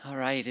All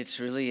right, it's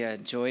really a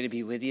joy to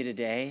be with you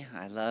today.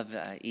 I love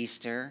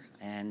Easter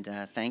and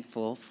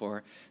thankful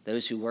for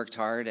those who worked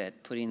hard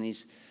at putting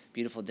these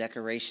beautiful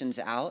decorations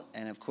out.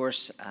 And of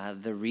course,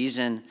 the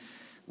reason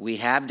we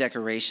have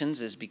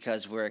decorations is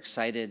because we're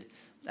excited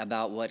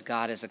about what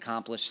God has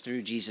accomplished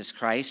through Jesus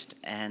Christ.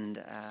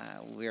 And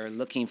we're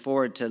looking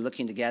forward to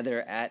looking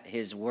together at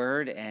His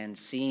Word and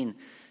seeing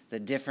the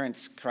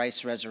difference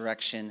Christ's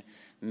resurrection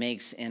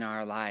makes in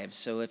our lives.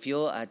 So if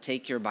you'll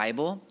take your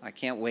Bible, I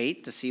can't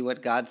wait to see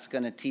what God's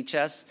going to teach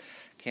us.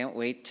 Can't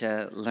wait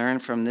to learn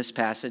from this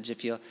passage.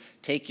 If you'll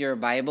take your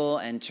Bible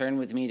and turn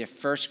with me to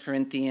 1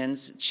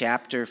 Corinthians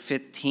chapter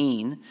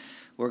 15,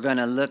 we're going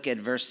to look at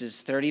verses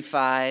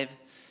 35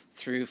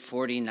 through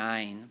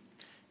 49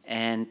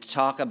 and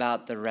talk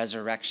about the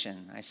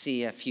resurrection. I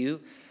see a few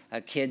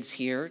kids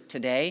here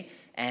today.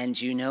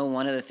 And you know,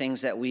 one of the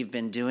things that we've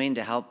been doing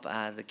to help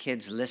the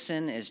kids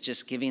listen is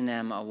just giving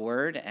them a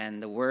word.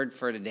 And the word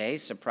for today,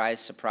 surprise,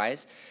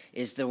 surprise,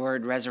 is the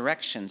word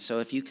resurrection. So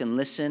if you can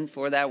listen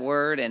for that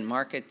word and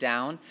mark it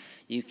down,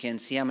 you can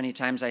see how many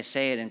times I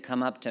say it and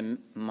come up to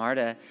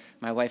Marta,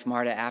 my wife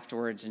Marta,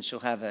 afterwards, and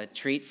she'll have a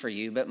treat for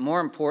you. But more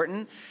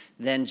important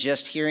than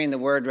just hearing the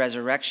word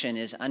resurrection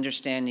is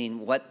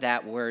understanding what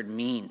that word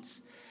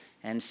means.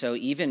 And so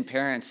even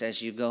parents,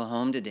 as you go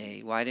home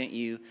today, why don't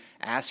you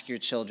ask your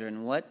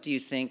children, what do you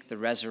think the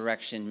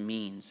resurrection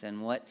means?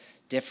 And what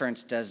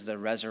difference does the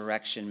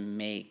resurrection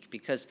make?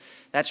 Because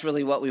that's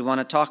really what we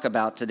want to talk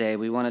about today.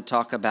 We want to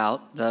talk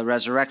about the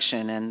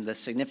resurrection and the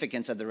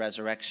significance of the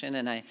resurrection.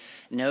 And I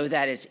know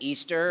that it's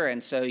Easter,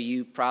 and so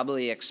you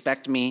probably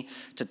expect me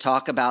to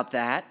talk about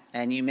that.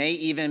 And you may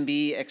even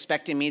be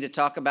expecting me to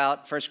talk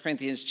about 1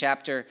 Corinthians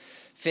chapter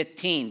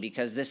 15,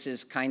 because this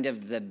is kind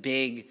of the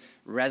big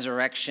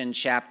resurrection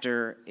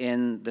chapter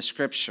in the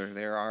scripture.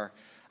 There are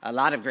a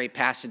lot of great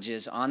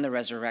passages on the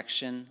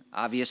resurrection,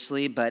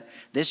 obviously, but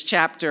this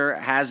chapter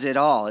has it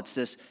all. It's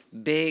this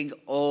big,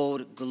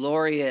 old,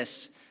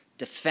 glorious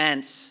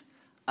defense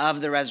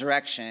of the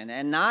resurrection,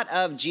 and not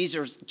of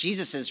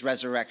Jesus's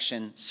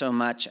resurrection so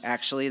much,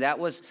 actually. That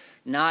was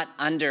not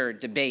under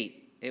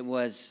debate. It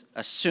was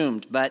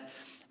assumed, but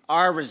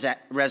our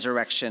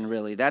resurrection,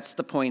 really. That's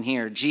the point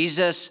here.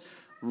 Jesus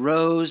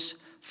rose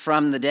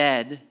from the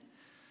dead,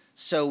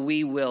 so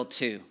we will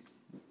too,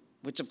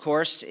 which of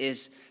course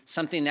is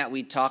something that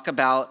we talk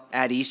about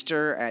at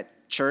Easter,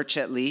 at church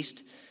at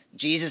least.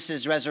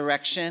 Jesus'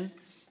 resurrection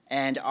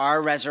and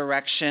our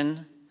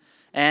resurrection,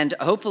 and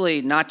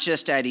hopefully not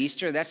just at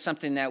Easter. That's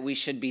something that we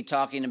should be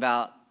talking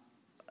about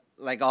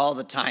like all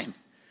the time,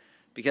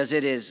 because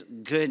it is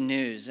good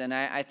news. And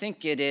I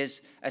think it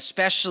is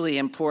especially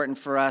important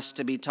for us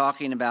to be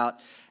talking about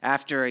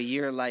after a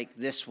year like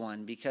this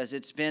one, because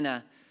it's been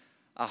a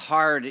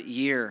hard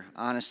year,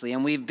 honestly.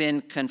 And we've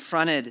been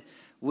confronted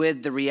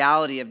with the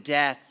reality of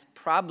death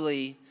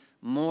probably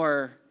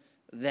more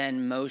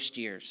than most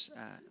years.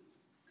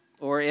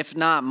 Or if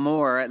not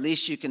more, at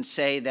least you can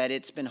say that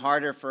it's been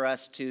harder for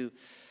us to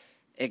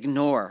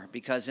ignore,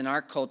 because in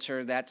our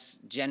culture, that's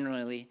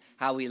generally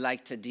how we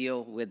like to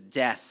deal with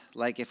death.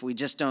 Like if we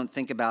just don't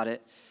think about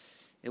it,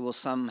 it will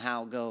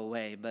somehow go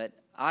away. But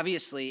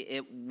obviously,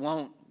 it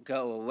won't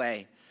go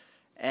away.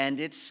 And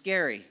it's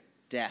scary,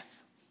 death.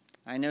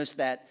 I notice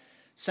that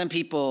some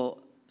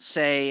people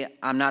say,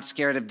 I'm not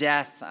scared of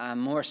death. I'm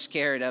more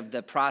scared of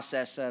the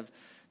process of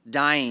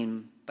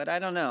dying. But I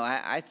don't know.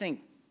 I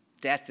think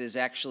death is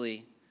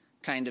actually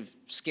kind of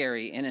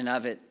scary in and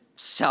of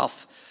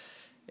itself.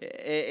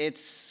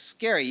 It's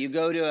scary. You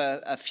go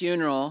to a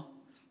funeral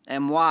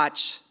and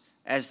watch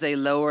as they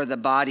lower the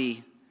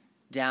body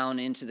down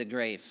into the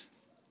grave.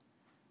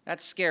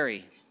 That's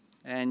scary.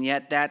 And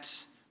yet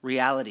that's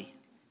reality.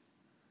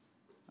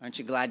 Aren't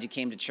you glad you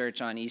came to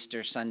church on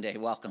Easter Sunday?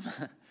 Welcome.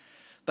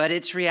 But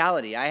it's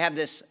reality. I have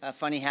this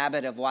funny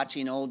habit of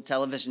watching old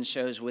television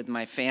shows with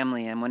my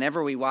family, and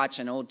whenever we watch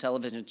an old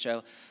television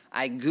show,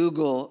 I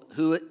Google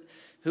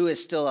who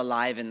is still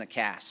alive in the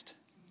cast.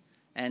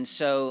 And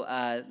so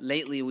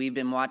lately we've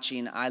been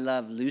watching I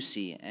Love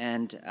Lucy,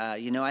 and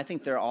I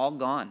think they're all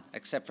gone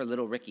except for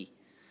little Ricky.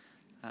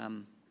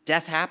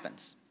 Death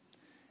happens,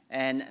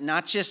 and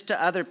not just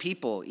to other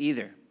people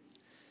either.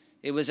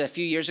 It was a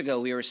few years ago,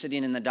 we were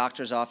sitting in the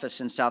doctor's office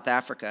in South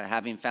Africa,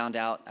 having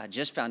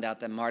just found out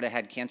that Marta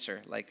had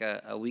cancer like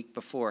a week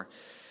before.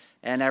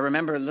 And I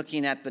remember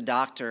looking at the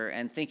doctor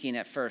and thinking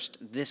at first,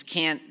 this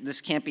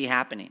can't be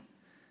happening.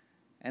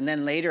 And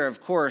then later, of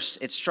course,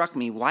 it struck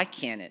me, why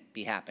can't it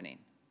be happening?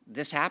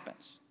 This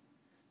happens.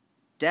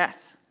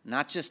 Death,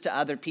 not just to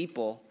other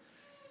people,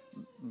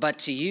 but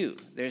to you.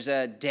 There's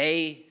a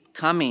day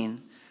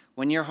coming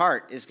when your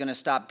heart is going to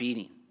stop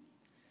beating.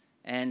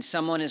 And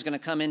someone is going to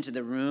come into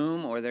the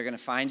room, or they're going to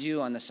find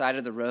you on the side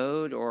of the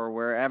road or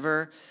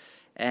wherever,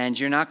 and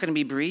you're not going to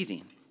be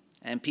breathing.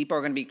 And people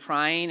are going to be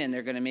crying, and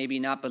they're going to maybe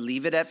not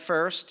believe it at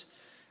first,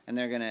 and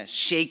they're going to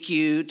shake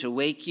you to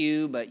wake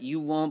you, but you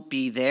won't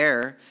be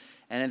there.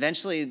 And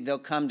eventually they'll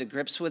come to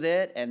grips with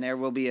it, and there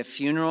will be a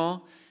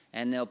funeral,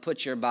 and they'll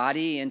put your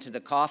body into the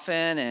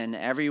coffin, and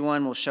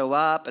everyone will show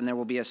up, and there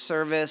will be a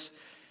service,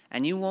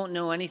 and you won't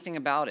know anything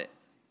about it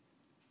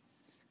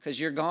because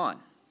you're gone.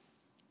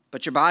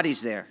 But your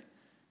body's there.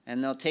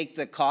 And they'll take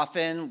the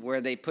coffin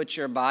where they put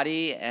your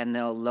body and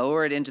they'll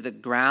lower it into the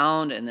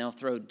ground and they'll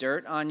throw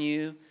dirt on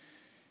you.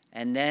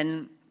 And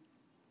then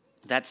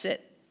that's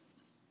it.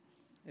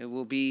 It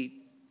will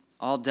be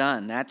all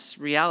done. That's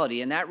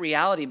reality. And that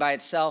reality by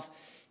itself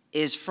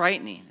is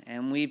frightening.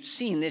 And we've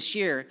seen this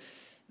year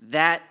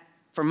that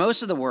for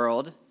most of the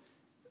world,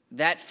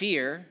 that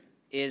fear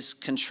is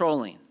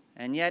controlling.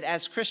 And yet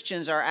as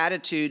Christians, our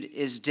attitude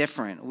is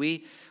different.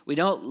 We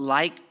don't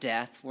like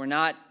death. We're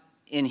not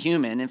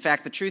inhuman. In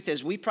fact, the truth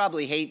is we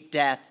probably hate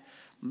death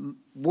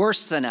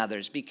worse than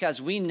others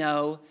because we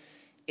know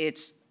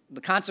it's the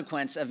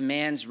consequence of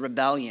man's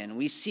rebellion.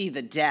 We see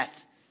the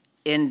death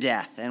in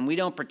death, and we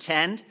don't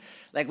pretend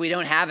like we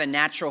don't have a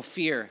natural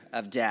fear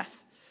of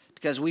death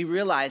because we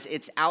realize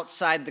it's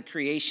outside the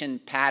creation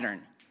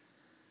pattern.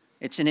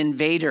 It's an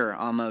invader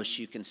almost,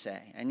 you can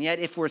say. And yet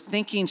if we're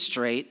thinking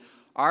straight,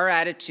 our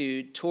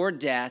attitude toward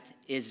death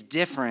is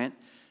different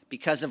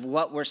because of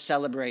what we're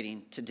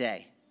celebrating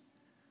today.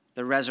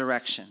 The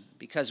resurrection,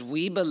 because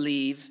we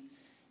believe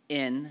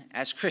in,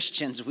 as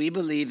Christians, we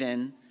believe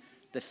in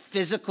the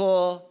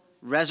physical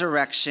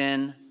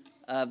resurrection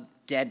of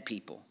dead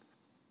people.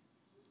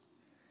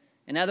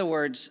 In other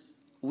words,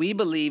 we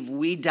believe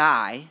we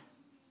die,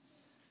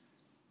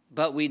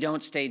 but we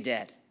don't stay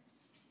dead.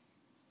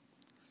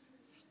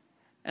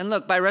 And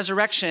look, by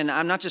resurrection,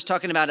 I'm not just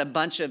talking about a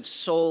bunch of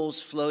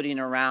souls floating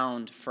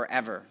around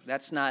forever.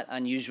 That's not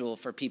unusual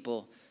for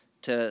people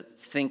to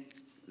think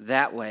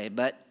that way,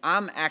 but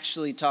I'm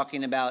actually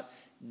talking about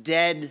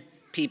dead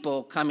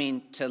people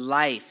coming to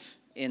life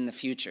in the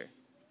future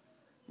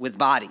with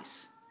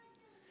bodies.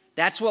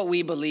 That's what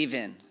we believe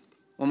in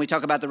when we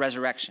talk about the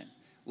resurrection.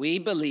 We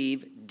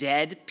believe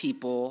dead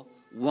people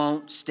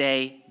won't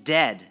stay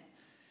dead.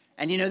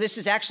 And this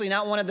is actually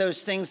not one of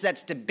those things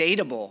that's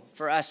debatable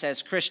for us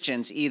as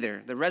Christians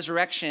either. The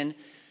resurrection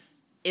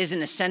is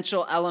an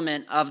essential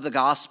element of the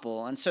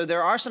gospel. And so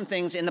there are some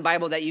things in the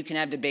Bible that you can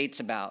have debates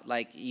about.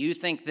 Like you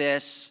think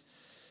this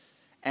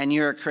and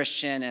you're a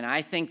Christian, and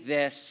I think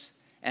this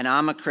and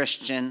I'm a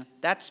Christian.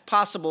 That's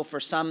possible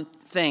for some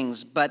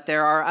things, but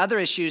there are other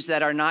issues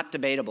that are not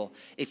debatable.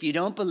 If you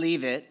don't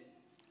believe it,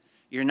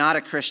 you're not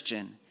a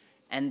Christian.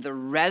 And the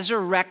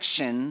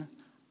resurrection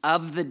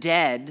of the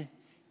dead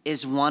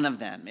is one of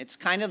them. It's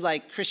kind of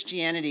like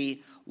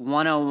Christianity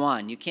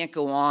 101. You can't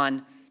go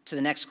on to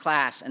the next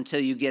class until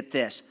you get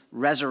this,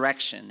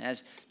 resurrection.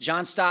 As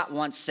John Stott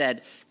once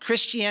said,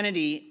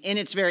 Christianity in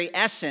its very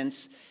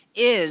essence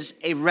is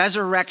a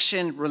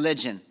resurrection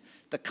religion.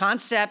 The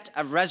concept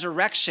of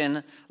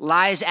resurrection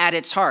lies at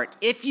its heart.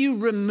 If you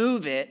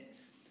remove it,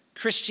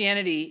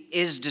 Christianity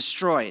is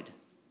destroyed.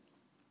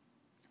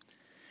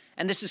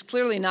 And this is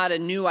clearly not a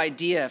new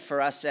idea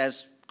for us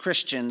as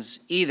Christians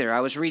either. I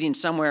was reading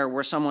somewhere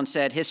where someone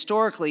said,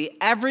 historically,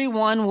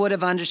 everyone would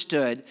have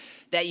understood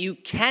that you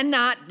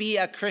cannot be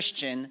a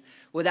Christian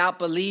without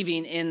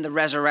believing in the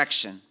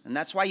resurrection. And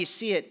that's why you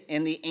see it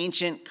in the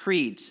ancient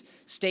creeds,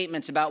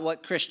 statements about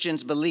what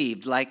Christians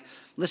believed. Like,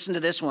 listen to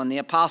this one, the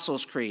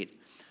Apostles' Creed.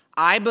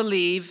 I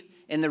believe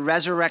in the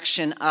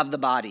resurrection of the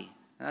body.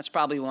 That's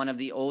probably one of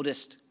the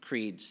oldest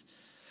creeds.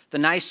 The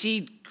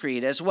Nicene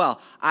Creed as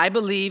well. I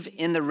believe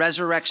in the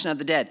resurrection of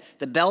the dead.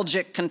 The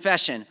Belgic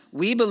Confession.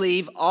 We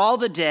believe all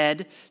the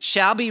dead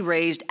shall be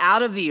raised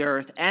out of the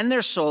earth and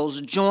their souls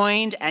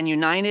joined and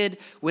united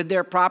with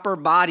their proper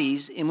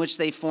bodies in which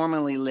they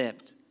formerly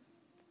lived.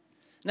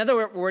 In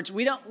other words,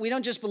 we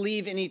don't just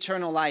believe in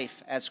eternal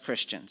life as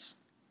Christians.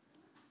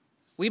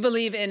 We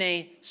believe in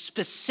a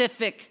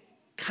specific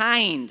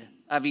kind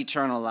of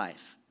eternal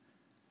life,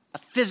 a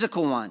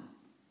physical one.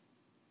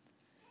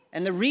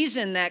 And the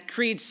reason that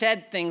creed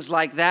said things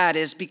like that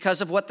is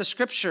because of what the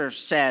scripture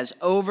says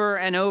over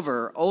and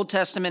over, Old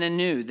Testament and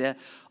New. The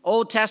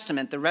Old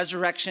Testament, the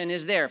resurrection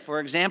is there. For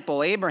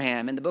example,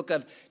 Abraham in the book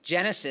of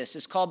Genesis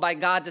is called by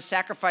God to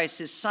sacrifice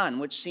his son,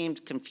 which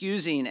seemed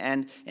confusing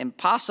and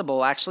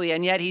impossible actually,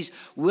 and yet he's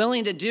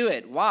willing to do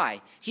it. Why?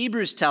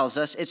 Hebrews tells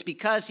us it's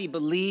because he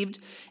believed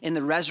in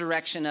the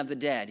resurrection of the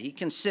dead. He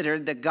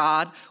considered that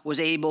God was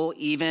able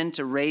even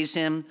to raise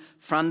him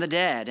from the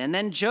dead. And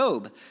then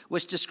Job,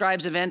 which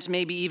describes events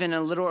maybe even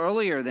a little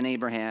earlier than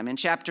Abraham. In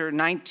chapter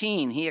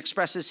 19, he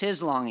expresses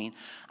his longing.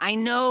 I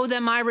know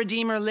that my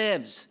Redeemer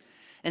lives,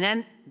 and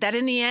then that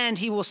in the end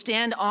he will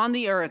stand on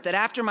the earth, that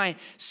after my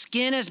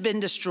skin has been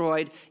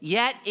destroyed,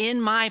 yet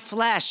in my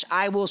flesh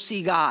I will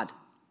see God.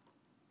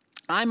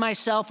 I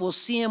myself will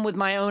see him with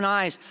my own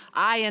eyes,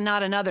 I and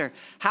not another.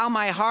 How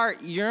my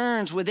heart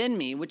yearns within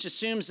me, which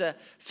assumes a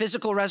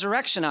physical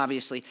resurrection,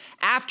 obviously.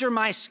 After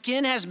my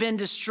skin has been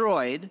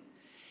destroyed,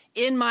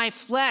 in my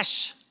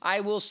flesh I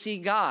will see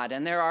God.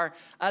 And there are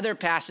other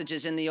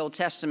passages in the Old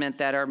Testament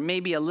that are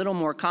maybe a little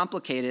more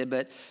complicated,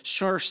 but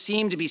sure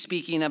seem to be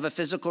speaking of a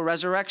physical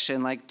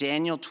resurrection, like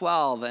Daniel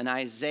 12 and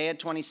Isaiah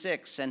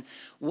 26. And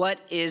what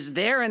is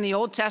there in the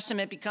Old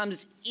Testament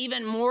becomes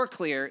even more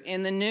clear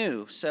in the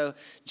New. So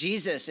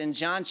Jesus in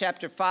John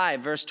chapter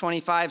 5, verse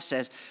 25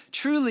 says,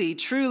 "Truly,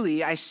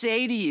 truly, I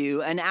say to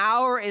you, an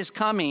hour is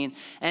coming,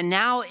 and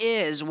now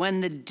is,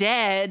 when the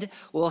dead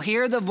will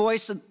hear the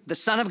voice of the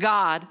Son of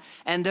God,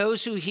 and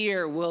those who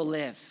hear will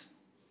live."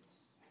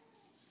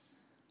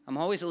 I'm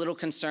always a little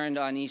concerned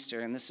on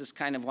Easter, and this is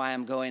kind of why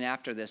I'm going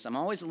after this. I'm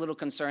always a little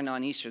concerned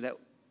on Easter that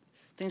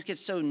things get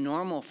so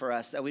normal for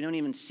us that we don't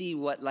even see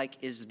what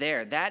is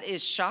there. That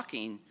is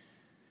shocking.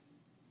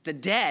 The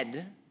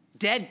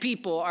dead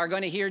people are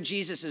going to hear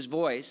Jesus'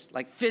 voice,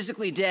 like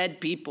physically dead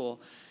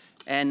people,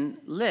 and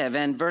live.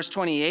 And verse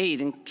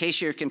 28, in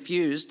case you're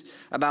confused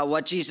about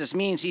what Jesus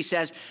means, he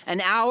says,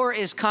 "An hour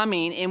is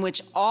coming in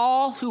which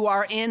all who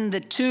are in the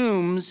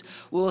tombs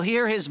will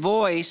hear his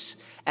voice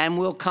and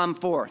will come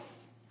forth."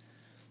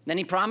 Then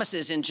he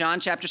promises in John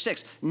chapter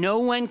 6, "No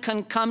one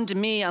can come to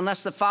me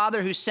unless the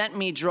Father who sent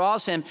me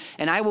draws him,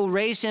 and I will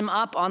raise him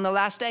up on the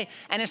last day."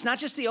 And it's not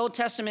just the Old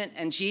Testament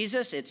and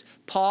Jesus, it's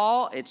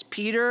Paul, it's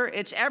Peter,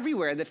 it's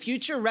everywhere. The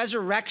future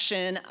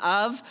resurrection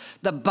of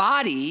the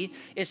body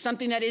is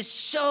something that is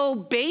so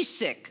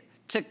basic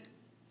to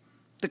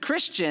the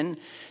Christian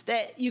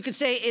that you could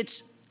say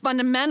it's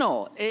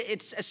fundamental,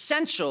 it's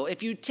essential.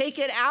 If you take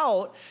it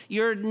out,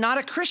 you're not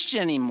a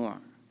Christian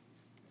anymore.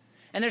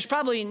 And there's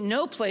probably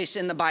no place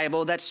in the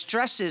Bible that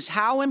stresses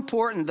how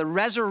important the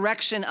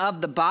resurrection of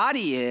the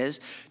body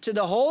is to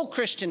the whole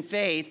Christian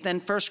faith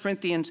than 1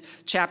 Corinthians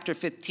chapter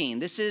 15.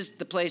 This is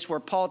the place where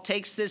Paul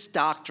takes this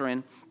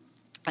doctrine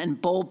and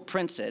bold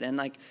prints it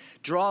and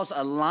draws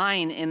a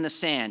line in the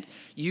sand.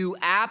 You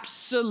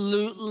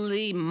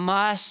absolutely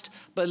must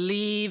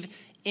believe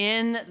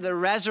in the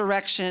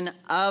resurrection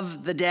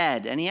of the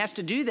dead. And he has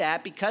to do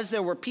that because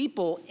there were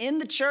people in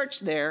the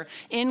church there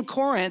in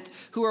Corinth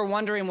who are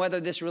wondering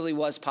whether this really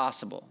was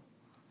possible.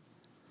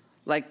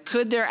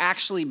 Could there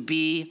actually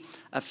be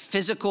a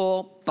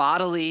physical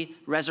bodily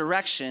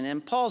resurrection?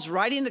 And Paul's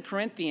writing the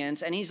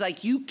Corinthians, and he's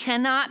like, you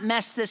cannot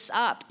mess this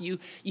up. You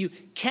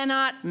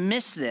cannot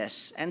miss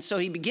this. And so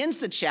he begins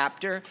the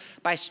chapter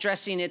by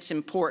stressing its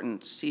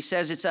importance. He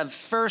says it's of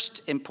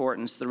first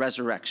importance, the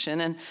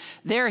resurrection. And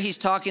there he's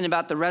talking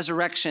about the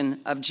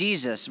resurrection of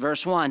Jesus.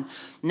 Verse 1,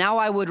 "Now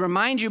I would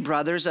remind you,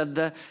 brothers, of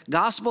the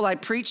gospel I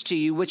preached to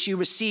you, which you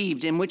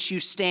received, in which you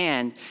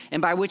stand,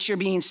 and by which you're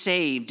being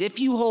saved, if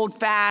you hold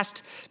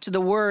fast to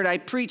the word I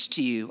preached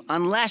to you,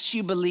 unless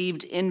you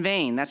believed in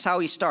vain." That's how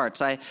he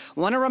starts. I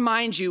want to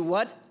remind you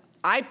what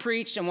I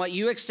preached and what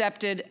you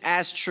accepted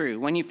as true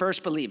when you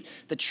first believed,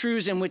 the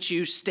truths in which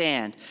you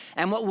stand,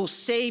 and what will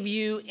save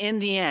you in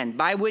the end,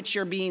 by which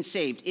you're being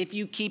saved, if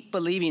you keep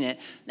believing it.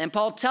 And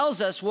Paul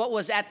tells us what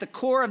was at the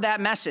core of that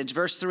message,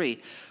 verse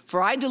 3,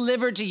 "For I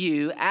delivered to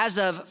you as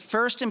of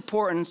first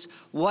importance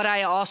what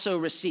I also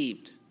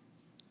received."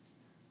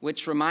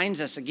 Which reminds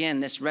us again,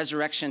 this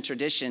resurrection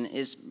tradition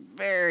is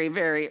very,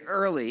 very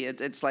early.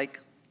 It's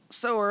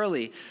so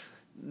early.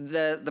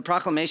 The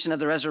proclamation of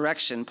the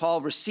resurrection,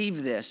 Paul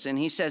received this, and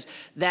he says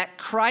that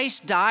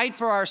Christ died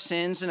for our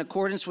sins in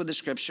accordance with the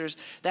scriptures,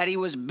 that he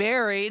was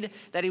buried,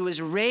 that he was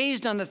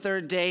raised on the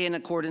third day in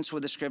accordance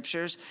with the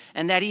scriptures,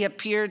 and that he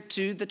appeared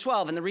to the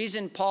 12. And the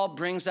reason Paul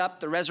brings up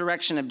the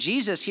resurrection of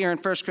Jesus here in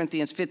 1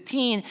 Corinthians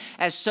 15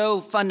 as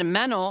so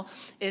fundamental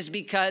is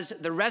because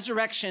the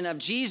resurrection of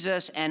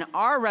Jesus and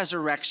our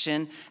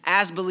resurrection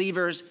as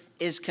believers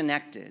is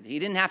connected. He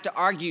didn't have to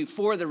argue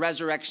for the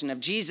resurrection of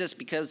Jesus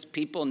because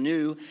people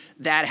knew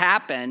that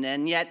happened,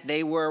 and yet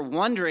they were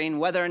wondering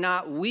whether or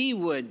not we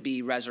would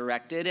be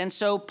resurrected. And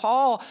so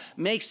Paul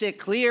makes it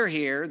clear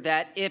here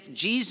that if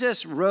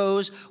Jesus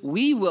rose,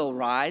 we will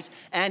rise,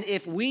 and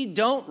if we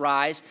don't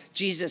rise,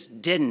 Jesus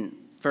didn't.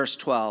 Verse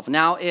 12,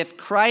 "Now if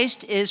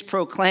Christ is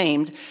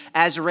proclaimed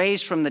as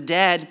raised from the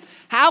dead,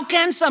 how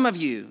can some of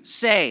you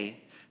say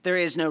there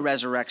is no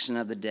resurrection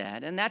of the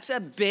dead?" And that's a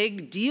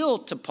big deal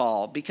to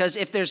Paul, because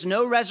if there's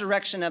no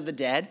resurrection of the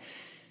dead,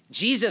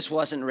 Jesus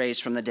wasn't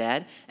raised from the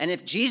dead. And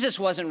if Jesus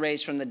wasn't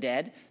raised from the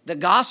dead, the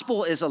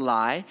gospel is a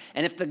lie.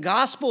 And if the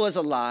gospel is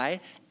a lie,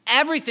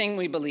 everything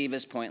we believe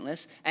is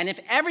pointless. And if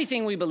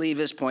everything we believe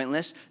is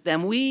pointless,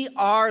 then we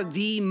are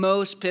the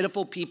most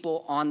pitiful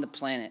people on the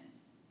planet.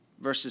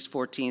 Verses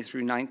 14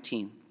 through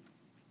 19.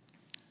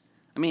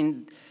 I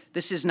mean,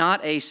 this is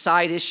not a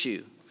side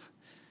issue.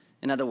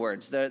 In other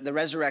words, the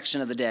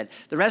resurrection of the dead.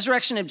 The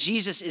resurrection of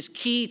Jesus is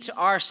key to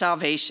our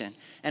salvation.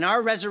 And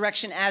our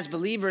resurrection as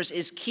believers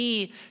is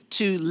key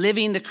to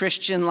living the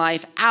Christian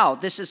life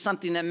out. This is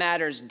something that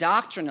matters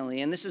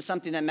doctrinally, and this is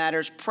something that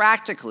matters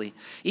practically.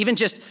 Even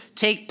just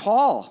take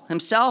Paul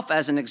himself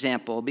as an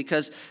example,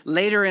 because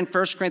later in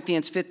 1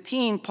 Corinthians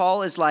 15,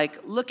 Paul is like,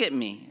 look at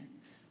me.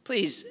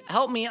 Please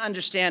help me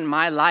understand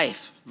my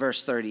life,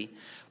 verse 30.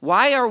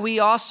 Why are we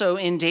also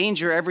in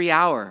danger every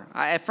hour?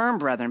 I affirm,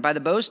 brethren, by the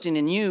boasting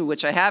in you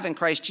which I have in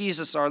Christ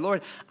Jesus our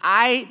Lord,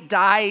 I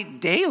die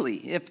daily.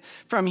 If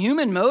from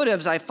human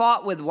motives I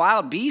fought with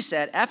wild beasts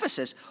at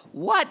Ephesus,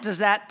 what does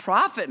that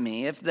profit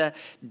me? If the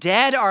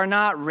dead are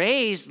not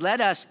raised, let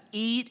us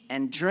eat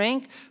and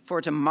drink,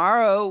 for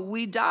tomorrow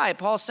we die.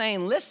 Paul's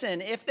saying,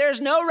 listen, if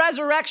there's no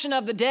resurrection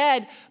of the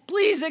dead,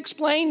 please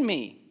explain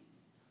me.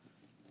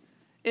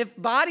 If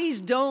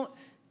bodies don't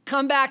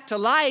come back to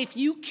life,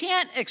 you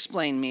can't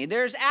explain me.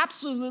 There's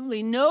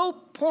absolutely no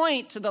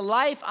point to the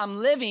life I'm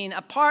living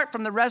apart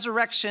from the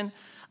resurrection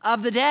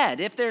of the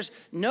dead. If there's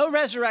no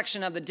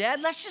resurrection of the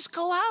dead, let's just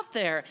go out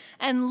there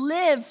and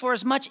live for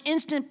as much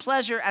instant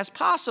pleasure as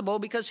possible,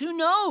 because who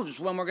knows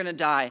when we're going to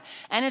die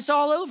and it's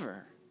all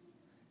over.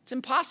 It's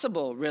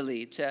impossible,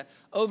 really, to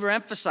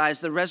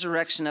overemphasize the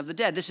resurrection of the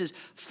dead. This is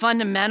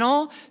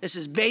fundamental. This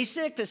is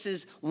basic. This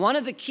is one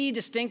of the key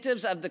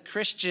distinctives of the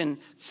Christian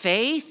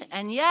faith,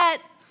 and yet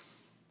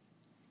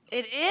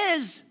it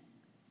is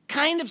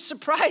kind of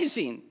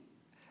surprising,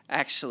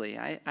 actually.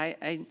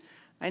 I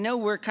know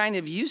we're kind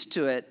of used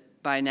to it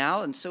by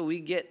now, and so we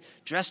get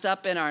dressed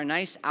up in our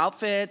nice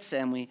outfits,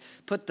 and we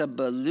put the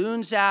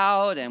balloons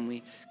out, and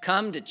we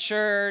come to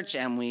church,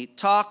 and we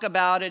talk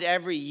about it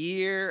every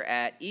year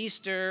at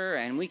Easter,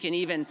 and we can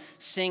even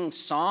sing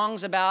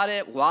songs about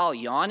it while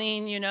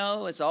yawning, you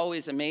know. It's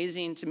always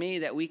amazing to me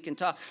that we can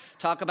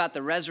talk about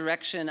the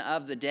resurrection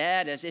of the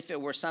dead as if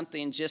it were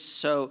something just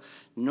so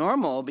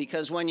normal,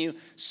 because when you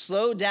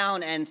slow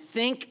down and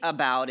think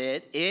about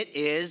it, it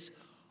is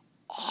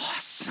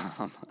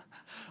awesome.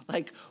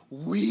 Like,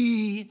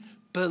 we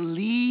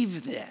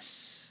believe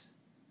this.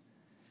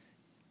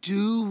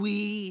 Do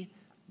we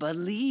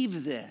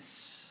believe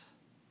this?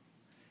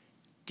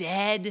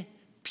 Dead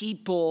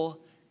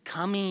people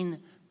coming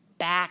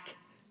back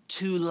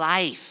to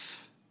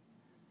life.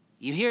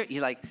 You're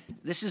like,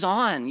 this is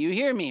on. You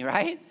hear me,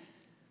 right?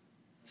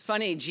 It's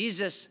funny,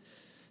 Jesus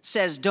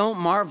says, don't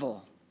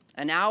marvel.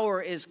 An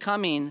hour is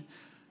coming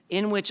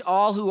in which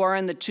all who are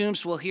in the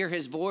tombs will hear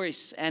his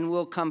voice and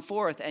will come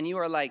forth. And you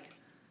are like,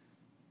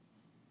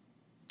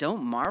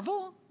 don't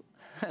marvel?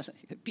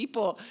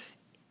 People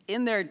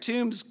in their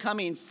tombs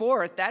coming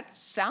forth, that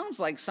sounds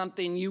like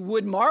something you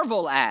would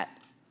marvel at.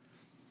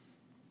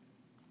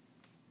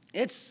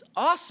 It's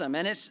awesome,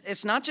 and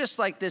it's not just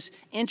like this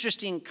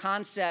interesting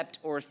concept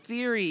or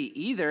theory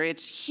either.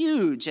 It's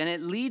huge, and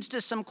it leads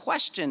to some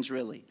questions,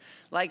 really.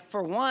 Like,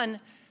 for one,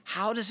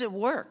 how does it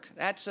work?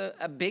 That's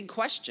a big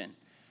question.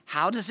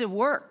 How does it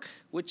work?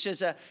 Which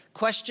is a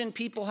question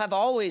people have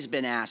always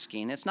been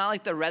asking. It's not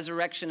like the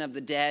resurrection of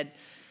the dead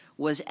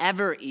was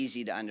ever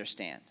easy to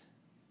understand.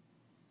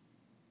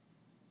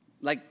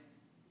 Like,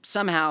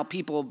 somehow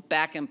people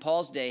back in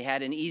Paul's day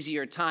had an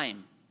easier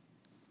time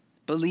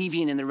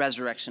believing in the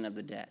resurrection of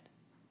the dead.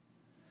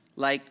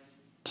 Like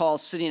Paul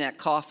sitting at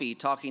coffee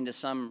talking to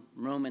some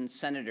Roman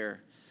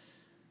senator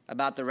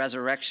about the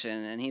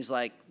resurrection, and he's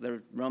like,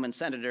 the Roman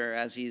senator,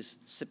 as he's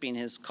sipping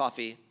his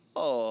coffee,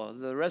 oh,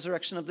 the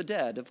resurrection of the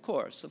dead, of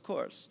course, of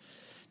course.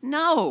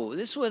 No,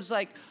 this was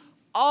like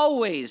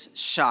always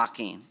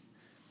shocking.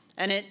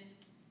 And it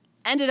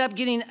ended up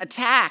getting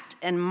attacked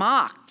and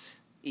mocked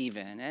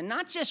even. And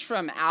not just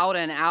from out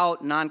and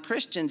out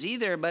non-Christians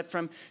either, but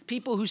from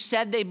people who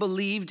said they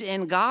believed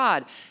in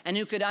God and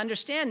who could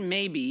understand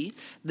maybe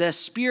the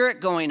spirit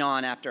going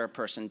on after a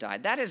person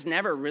died. That has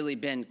never really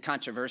been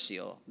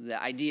controversial,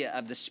 the idea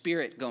of the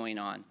spirit going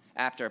on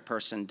after a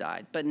person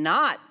died, but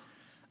not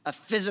a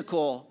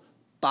physical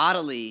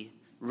bodily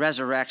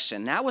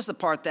resurrection. That was the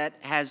part that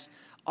has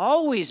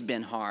always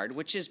been hard,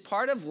 which is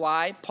part of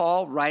why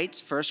Paul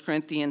writes 1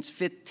 Corinthians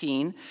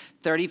 15,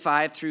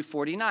 35 through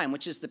 49,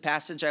 which is the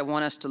passage I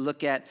want us to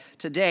look at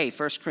today,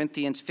 1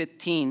 Corinthians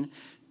 15,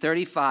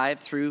 35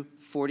 through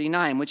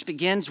 49, which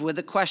begins with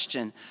a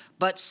question.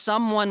 But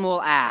someone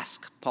will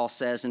ask, Paul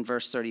says in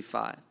verse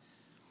 35.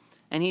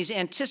 And he's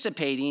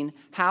anticipating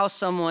how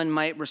someone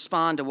might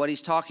respond to what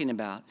he's talking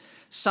about.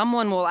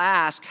 Someone will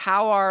ask,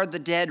 how are the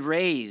dead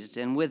raised?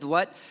 And with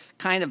what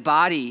kind of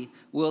body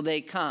will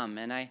they come?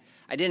 And I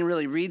didn't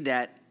really read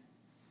that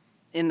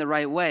in the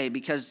right way,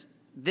 because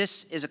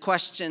this is a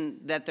question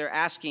that they're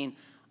asking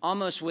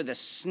almost with a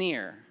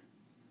sneer.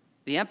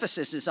 The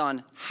emphasis is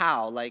on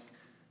how, like,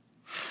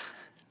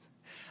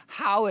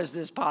 how is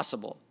this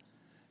possible?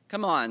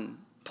 Come on,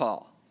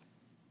 Paul.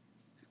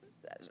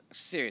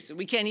 Seriously,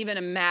 we can't even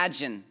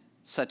imagine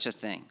such a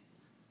thing.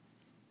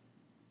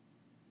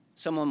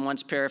 Someone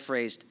once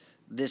paraphrased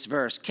this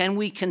verse. Can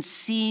we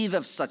conceive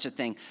of such a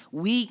thing?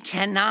 We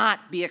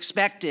cannot be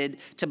expected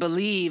to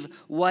believe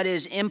what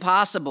is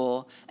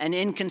impossible and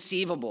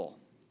inconceivable.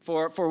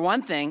 For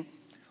one thing,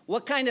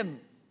 what kind of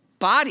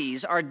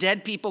bodies are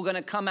dead people going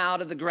to come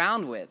out of the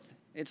ground with?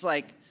 It's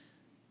like,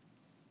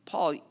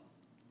 Paul,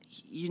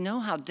 you know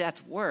how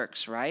death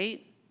works,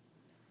 right?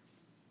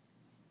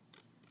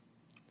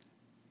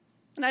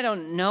 And I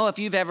don't know if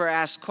you've ever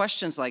asked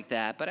questions like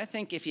that, but I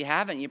think if you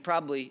haven't, you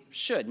probably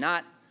should.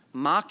 Not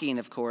mocking,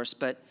 of course,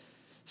 but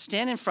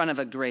stand in front of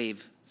a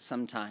grave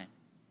sometime.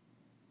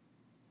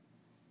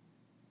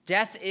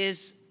 Death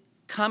is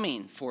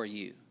coming for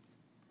you.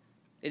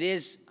 It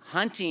is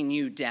hunting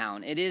you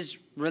down. It is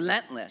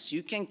relentless.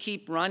 You can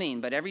keep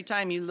running, but every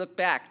time you look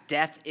back,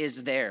 death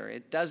is there.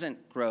 It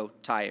doesn't grow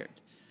tired.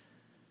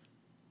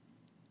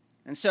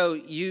 And so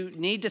you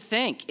need to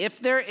think, if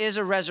there is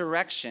a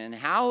resurrection,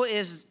 how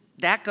is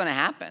that going to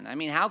happen? I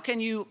mean, how can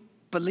you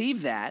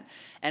believe that?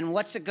 And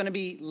what's it going to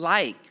be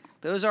like?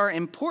 Those are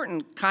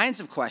important kinds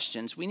of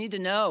questions. We need to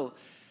know,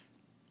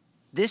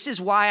 this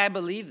is why I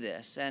believe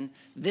this, and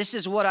this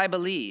is what I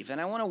believe. And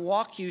I want to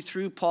walk you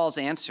through Paul's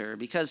answer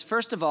because,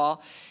 first of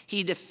all,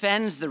 he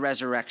defends the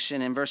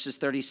resurrection in verses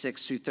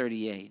 36 through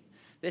 38.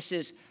 This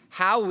is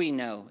how we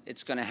know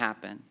it's going to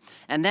happen.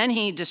 And then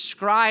he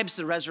describes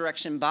the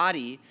resurrection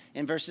body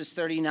in verses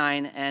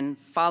 39 and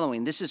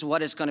following. This is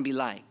what it's going to be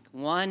like.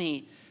 1,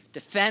 he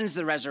defends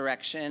the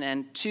resurrection,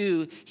 and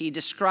 2, he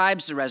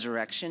describes the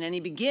resurrection, and he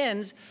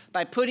begins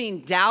by putting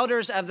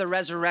doubters of the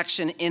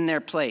resurrection in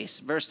their place.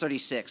 Verse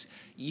 36,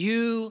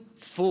 you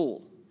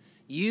fool,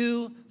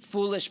 you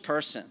foolish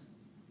person.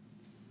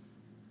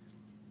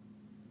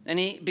 And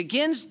he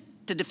begins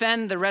to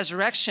defend the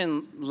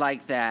resurrection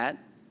like that,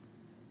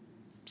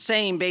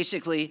 saying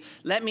basically,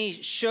 let me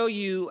show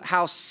you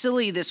how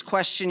silly this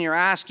question you're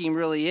asking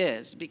really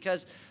is,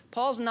 because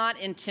Paul's not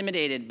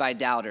intimidated by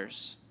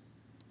doubters.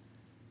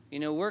 You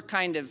know, we're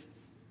kind of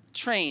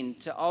trained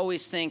to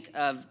always think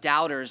of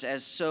doubters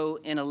as so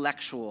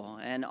intellectual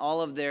and all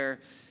of their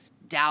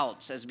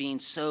doubts as being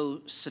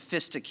so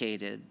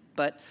sophisticated.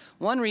 But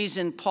one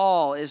reason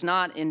Paul is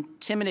not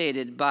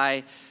intimidated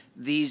by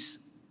these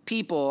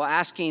people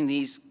asking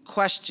these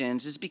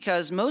questions is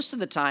because most of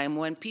the time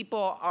when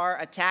people are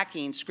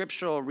attacking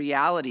scriptural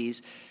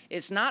realities,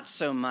 it's not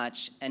so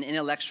much an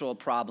intellectual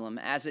problem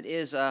as it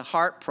is a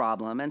heart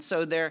problem. And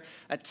so their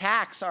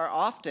attacks are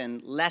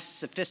often less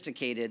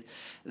sophisticated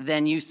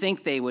than you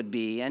think they would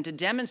be. And to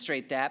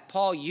demonstrate that,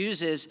 Paul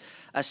uses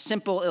a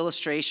simple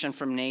illustration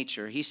from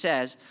nature. He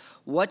says,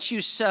 what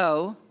you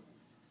sow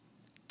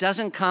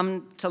doesn't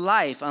come to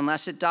life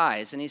unless it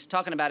dies. And he's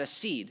talking about a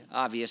seed,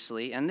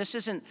 obviously. And this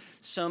isn't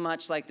so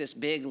much like this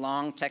big,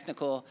 long,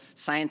 technical,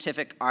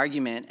 scientific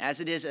argument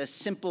as it is a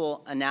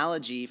simple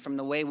analogy from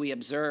the way we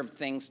observe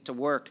things to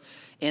work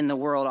in the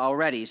world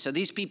already. So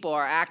these people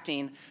are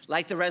acting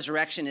like the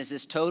resurrection is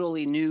this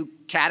totally new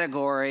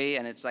category,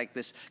 and it's like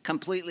this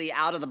completely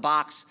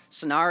out-of-the-box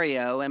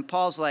scenario. And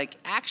Paul's like,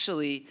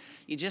 actually,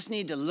 you just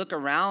need to look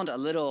around a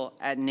little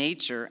at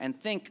nature and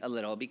think a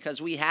little,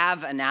 because we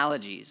have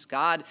analogies.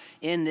 God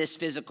in this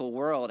physical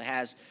world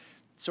has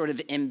sort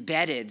of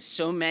embedded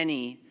so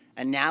many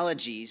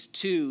analogies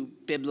to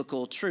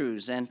biblical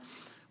truths. And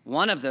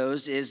one of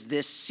those is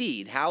this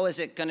seed. How is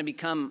it going to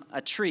become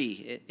a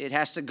tree? It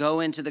has to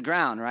go into the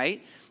ground,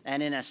 right?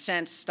 And in a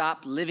sense,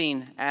 stop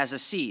living as a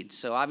seed.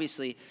 So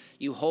obviously,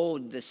 you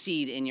hold the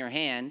seed in your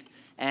hand,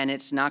 and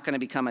it's not going to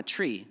become a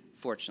tree,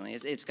 fortunately.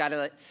 It's got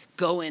to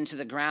go into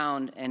the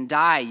ground and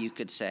die, you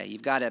could say.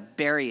 You've got to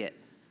bury it.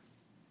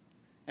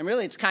 And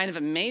really, it's kind of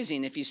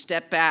amazing if you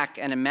step back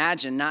and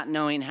imagine not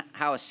knowing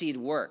how a seed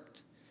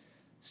worked.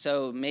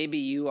 So maybe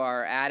you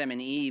are Adam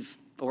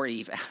or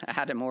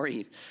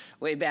Eve,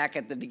 way back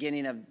at the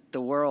beginning of the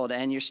world,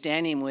 and you're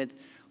standing with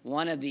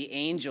one of the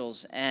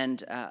angels,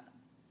 and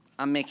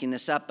I'm making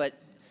this up, but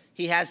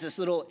he has this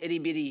little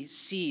itty-bitty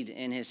seed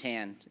in his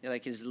hand,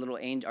 like his little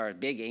angel, or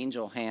big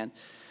angel hand,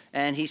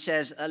 and he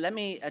says, let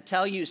me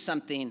tell you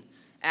something,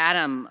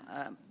 Adam,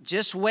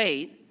 just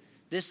wait.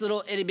 This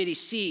little itty-bitty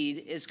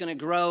seed is going to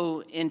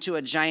grow into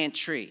a giant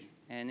tree.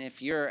 And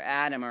if you're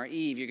Adam or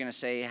Eve, you're going to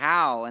say,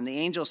 how? And the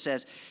angel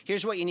says,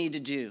 here's what you need to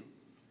do.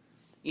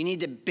 You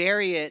need to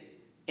bury it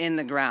in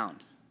the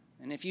ground.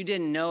 And if you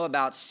didn't know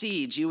about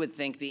seeds, you would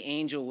think the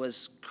angel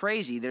was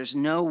crazy. There's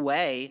no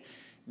way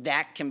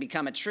that can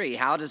become a tree.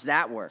 How does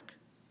that work?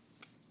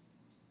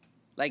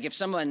 Like if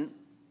someone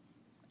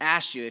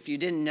asked you, if you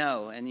didn't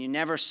know and you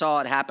never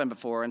saw it happen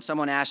before, and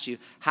someone asked you,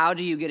 how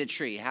do you get a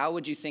tree? How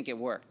would you think it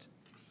worked?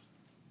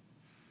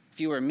 If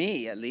you were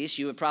me, at least,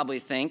 you would probably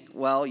think,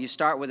 well, you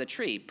start with a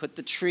tree. Put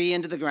the tree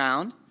into the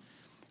ground,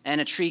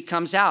 and a tree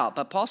comes out.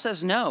 But Paul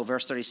says no,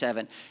 verse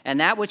 37, and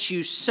that which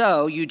you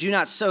sow, you do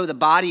not sow the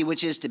body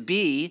which is to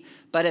be,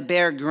 but a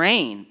bare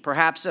grain,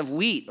 perhaps of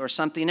wheat or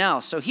something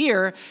else. So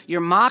here, you're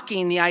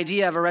mocking the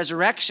idea of a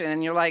resurrection,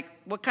 and you're like,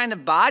 what kind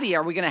of body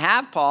are we going to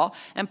have, Paul?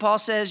 And Paul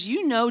says,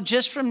 you know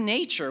just from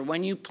nature,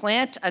 when you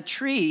plant a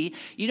tree,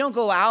 you don't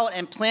go out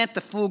and plant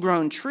the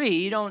full-grown tree.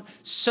 You don't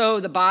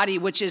sow the body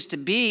which is to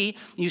be,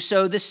 you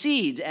sow the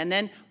seed. And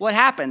then what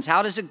happens?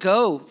 How does it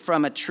go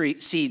from a tree,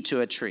 seed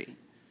to a tree?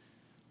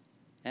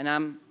 And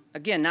I'm,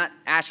 again, not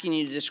asking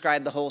you to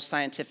describe the whole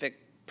scientific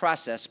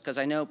process, because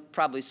I know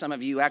probably some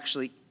of you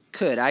actually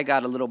could. I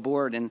got a little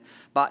bored in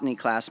botany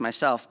class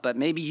myself, but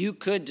maybe you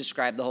could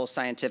describe the whole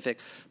scientific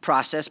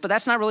process, but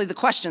that's not really the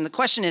question. The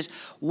question is,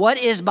 what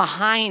is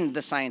behind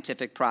the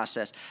scientific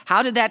process?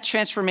 How did that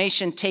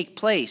transformation take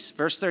place?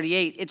 Verse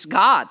 38, it's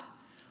God.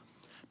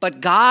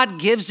 But God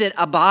gives it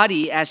a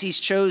body as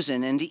he's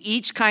chosen, and to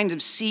each kind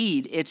of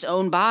seed its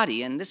own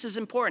body. And this is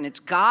important.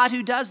 It's God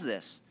who does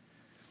this.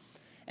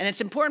 And it's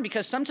important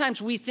because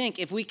sometimes we think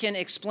if we can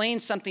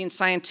explain something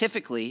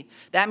scientifically,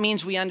 that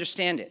means we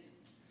understand it.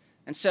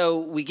 And so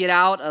we get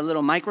out a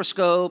little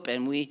microscope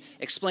and we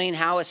explain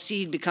how a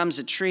seed becomes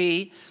a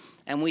tree,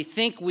 and we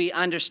think we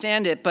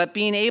understand it, but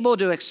being able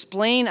to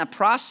explain a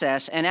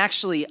process and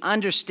actually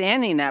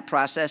understanding that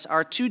process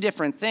are two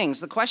different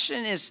things. The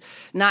question is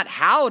not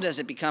how does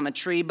it become a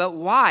tree, but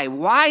why?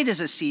 Why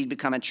does a seed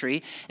become a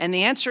tree? And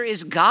the answer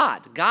is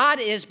God. God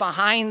is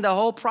behind the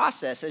whole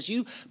process. As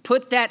you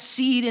put that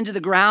seed into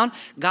the ground,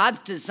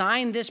 God's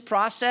designed this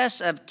process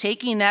of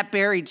taking that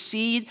buried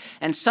seed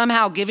and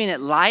somehow giving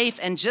it life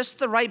and just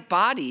the right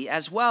body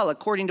as well,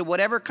 according to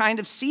whatever kind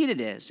of seed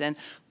it is. And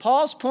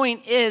Paul's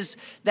point is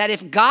that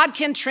if God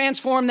can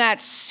transform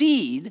that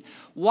seed,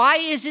 why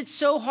is it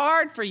so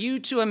hard for you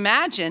to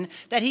imagine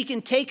that he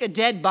can take a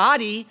dead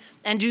body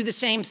and do the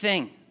same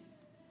thing?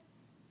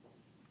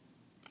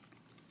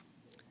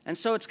 And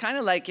so it's kind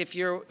of like if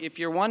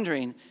you're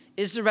wondering,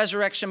 is the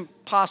resurrection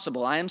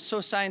possible? I am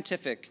so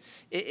scientific.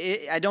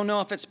 I don't know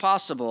if it's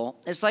possible.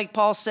 It's like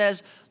Paul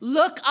says,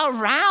 look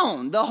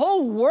around. The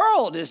whole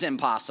world is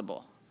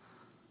impossible.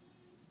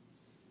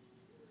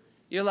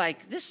 You're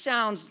like, this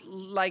sounds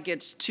like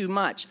it's too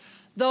much.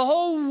 The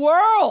whole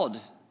world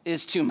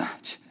is too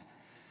much.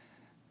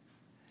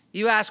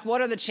 You ask,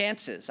 what are the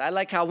chances? I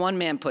like how one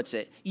man puts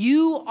it.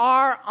 You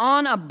are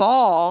on a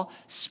ball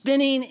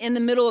spinning in the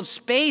middle of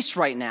space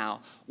right now.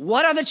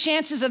 What are the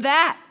chances of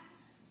that?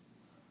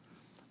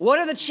 What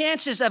are the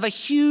chances of a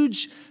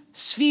huge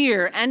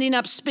sphere ending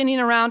up spinning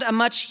around a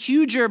much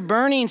huger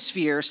burning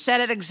sphere set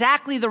at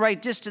exactly the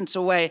right distance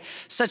away,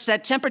 such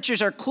that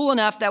temperatures are cool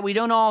enough that we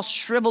don't all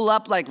shrivel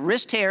up like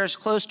wrist hairs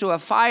close to a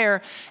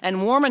fire,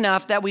 and warm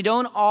enough that we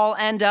don't all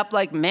end up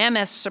like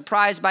mammoths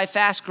surprised by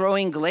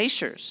fast-growing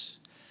glaciers?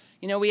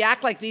 You know, we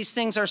act like these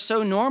things are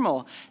so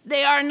normal.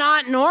 They are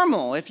not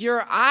normal. If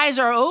your eyes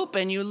are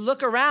open, you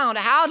look around,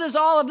 how does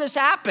all of this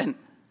happen?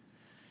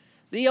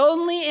 The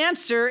only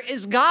answer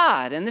is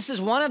God. And this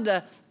is one of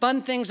the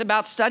fun things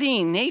about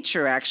studying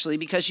nature, actually,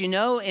 because you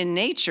know in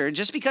nature,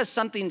 just because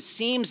something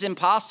seems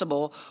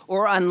impossible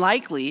or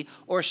unlikely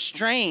or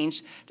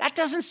strange, that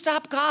doesn't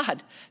stop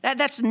God.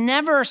 That's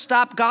never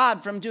stopped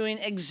God from doing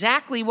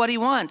exactly what he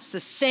wants. The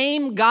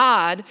same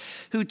God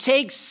who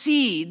takes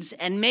seeds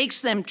and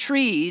makes them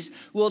trees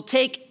will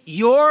take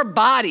your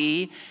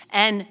body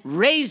and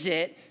raise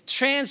it,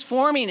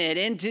 transforming it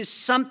into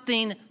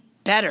something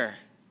better.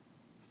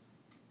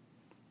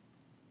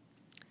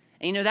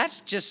 And you know, that's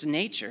just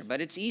nature,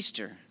 but it's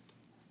Easter.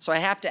 So I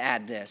have to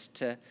add this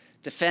to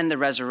defend the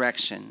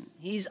resurrection.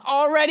 He's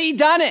already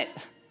done it.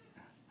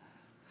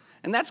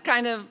 And that's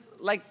kind of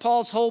like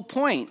Paul's whole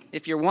point.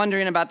 If you're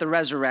wondering about the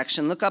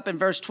resurrection, look up in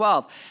verse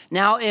 12.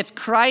 Now, if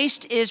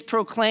Christ is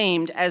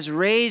proclaimed as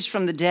raised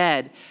from the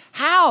dead,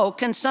 how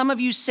can some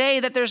of you say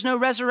that there's no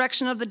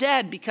resurrection of the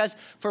dead? Because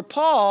for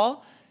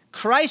Paul,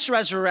 Christ's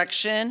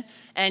resurrection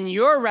and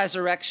your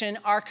resurrection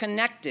are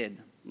connected,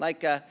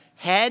 like a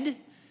head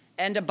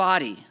and a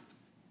body.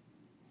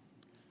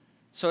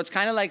 So it's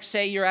kind of like,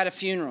 say you're at a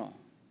funeral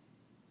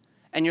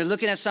and you're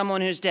looking at someone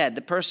who's dead.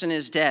 The person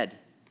is dead.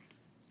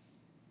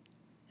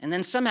 And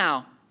then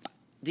somehow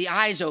the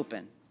eyes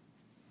open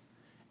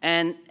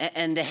and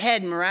the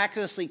head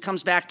miraculously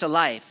comes back to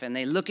life, and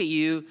they look at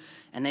you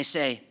and they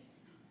say,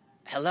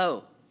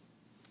 hello.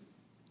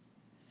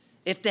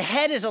 If the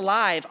head is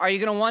alive, are you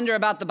going to wonder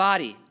about the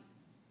body?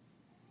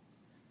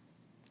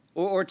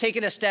 Or take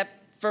it a step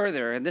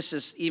further, and this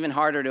is even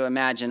harder to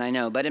imagine, I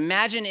know, but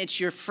imagine it's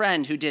your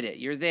friend who did it.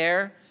 You're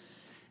there,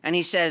 and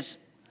he says,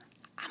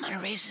 I'm going to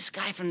raise this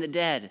guy from the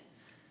dead.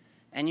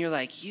 And you're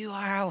like, you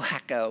are a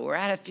wacko. We're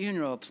at a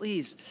funeral.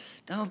 Please,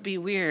 don't be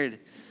weird.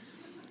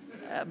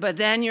 But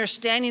then you're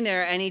standing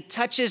there, and he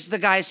touches the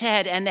guy's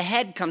head, and the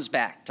head comes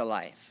back to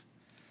life.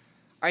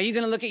 Are you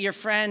going to look at your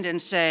friend and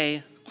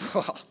say,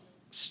 well,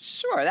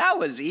 sure, that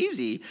was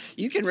easy.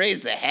 You can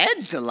raise the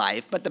head to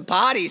life, but the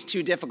body's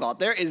too difficult.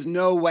 There is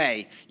no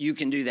way you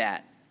can do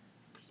that.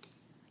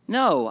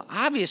 No,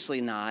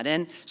 obviously not.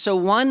 And so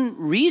one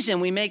reason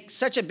we make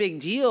such a big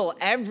deal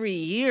every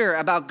year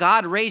about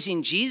God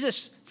raising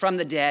Jesus from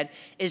the dead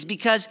is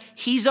because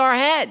he's our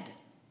head.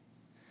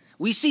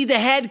 We see the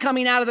head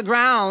coming out of the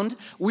ground.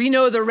 We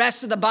know the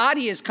rest of the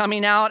body is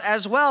coming out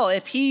as well.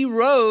 If he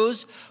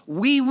rose,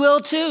 we will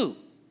too.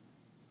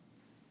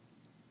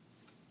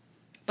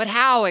 But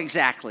how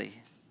exactly?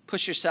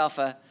 Push yourself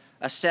a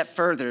step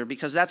further,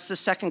 because that's the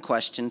second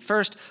question.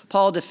 First,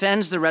 Paul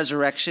defends the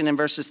resurrection in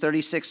verses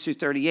 36 through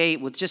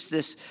 38 with just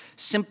this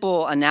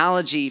simple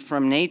analogy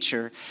from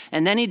nature.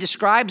 And then he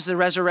describes the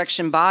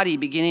resurrection body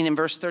beginning in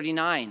verse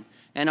 39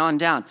 and on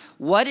down.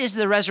 What is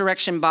the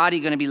resurrection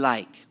body going to be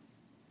like?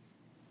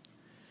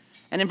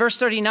 And in verse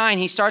 39,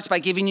 he starts by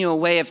giving you a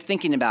way of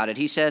thinking about it.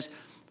 He says,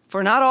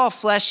 for not all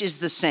flesh is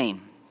the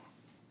same,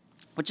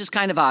 which is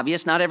kind of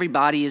obvious. Not every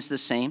body is the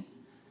same.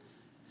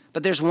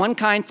 But there's one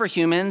kind for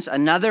humans,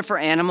 another for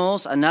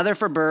animals, another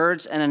for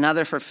birds, and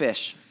another for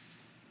fish.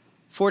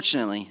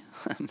 Fortunately,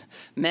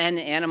 Men,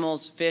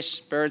 animals,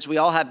 fish, birds, we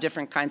all have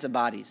different kinds of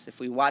bodies. If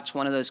we watch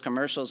one of those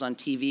commercials on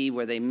TV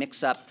where they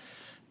mix up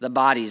the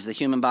bodies, the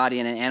human body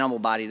and an animal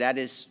body,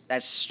 that's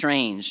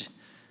strange.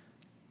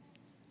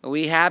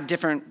 We have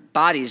different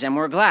bodies, and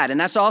we're glad. And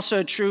that's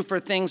also true for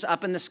things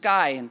up in the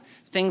sky and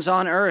things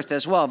on earth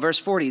as well. Verse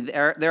 40,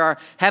 there are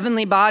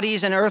heavenly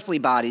bodies and earthly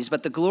bodies,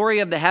 but the glory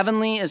of the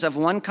heavenly is of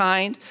one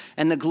kind,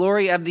 and the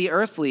glory of the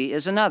earthly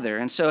is another.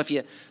 And so if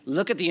you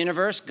look at the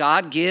universe,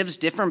 God gives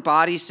different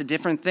bodies to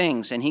different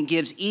things, and he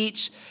gives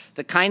each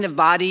the kind of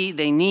body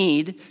they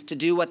need to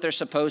do what they're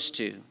supposed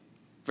to.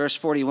 Verse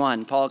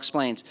 41, Paul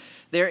explains,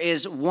 there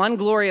is one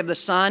glory of the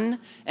sun,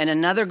 and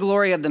another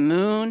glory of the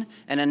moon,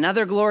 and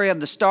another glory of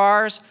the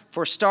stars,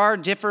 for star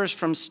differs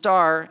from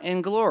star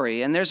in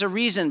glory. And there's a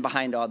reason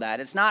behind all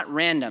that. It's not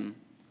random.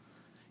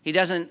 He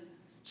doesn't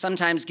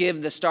sometimes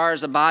give the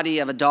stars a body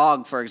of a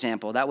dog, for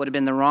example. That would have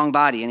been the wrong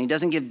body. And he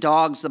doesn't give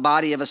dogs the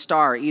body of a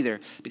star either,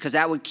 because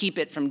that would keep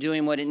it from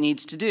doing what it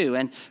needs to do.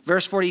 And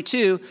verse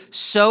 42,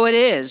 so it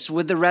is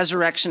with the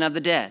resurrection of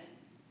the dead.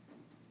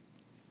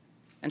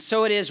 And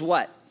so it is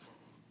what?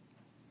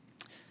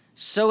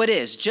 So it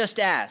is, just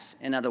as,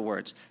 in other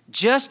words,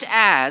 just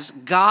as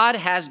God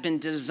has been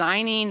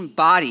designing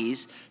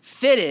bodies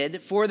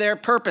fitted for their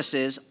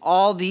purposes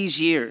all these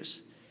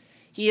years,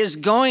 he is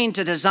going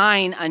to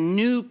design a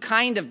new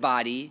kind of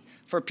body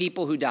for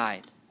people who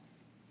died.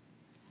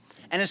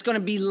 And it's going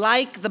to be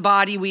like the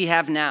body we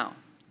have now,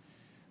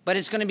 but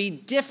it's going to be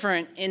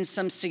different in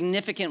some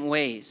significant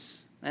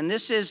ways. And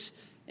this is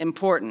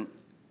important.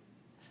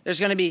 There's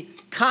going to be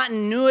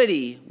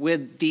continuity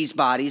with these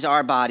bodies,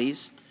 our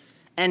bodies,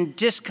 and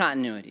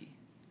discontinuity.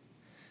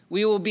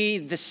 We will be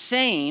the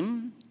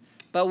same,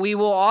 but we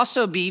will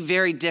also be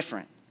very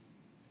different.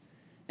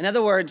 In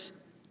other words,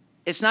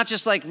 it's not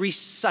just like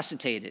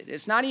resuscitated.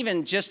 It's not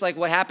even just like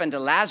what happened to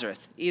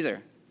Lazarus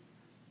either,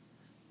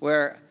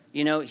 where,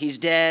 he's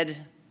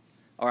dead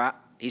or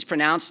he's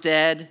pronounced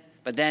dead,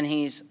 but then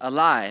he's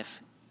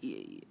alive.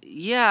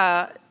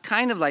 Yeah,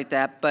 kind of like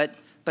that, but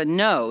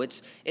no,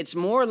 it's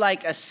more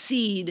like a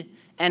seed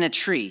and a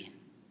tree.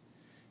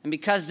 And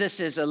because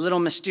this is a little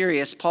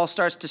mysterious, Paul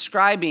starts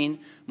describing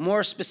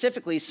more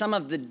specifically some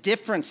of the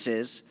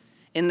differences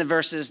in the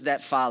verses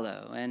that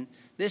follow. And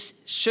this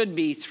should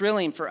be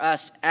thrilling for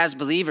us as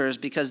believers,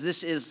 because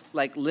this is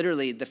like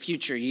literally the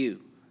future you.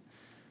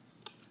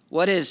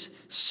 What is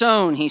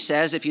sown, he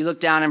says, if you look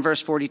down in verse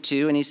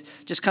 42, and he's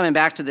just coming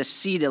back to the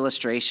seed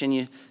illustration.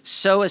 You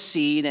sow a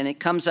seed and it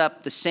comes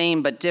up the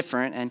same but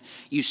different. And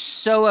you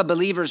sow a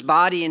believer's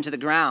body into the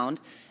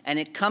ground and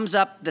it comes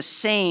up the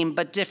same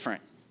but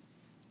different.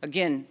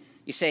 Again,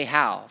 you say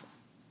how?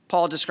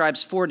 Paul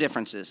describes 4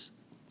 differences.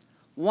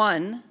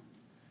 1,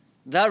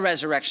 the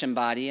resurrection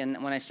body,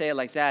 and when I say it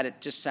like that, it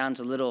just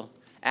sounds a little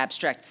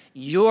abstract.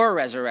 Your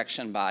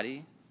resurrection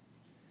body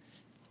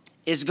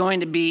is going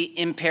to be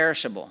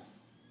imperishable.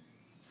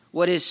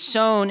 What is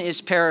sown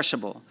is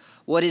perishable.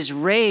 What is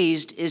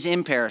raised is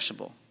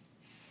imperishable.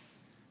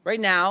 Right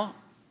now,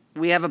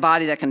 we have a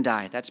body that can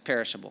die. That's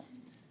perishable.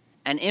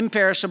 And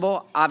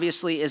imperishable,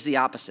 obviously, is the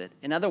opposite.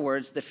 In other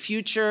words, the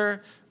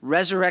future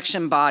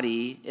resurrection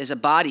body is a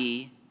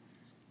body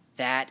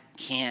that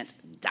can't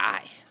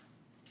die.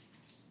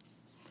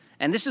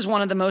 And this is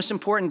one of the most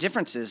important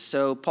differences.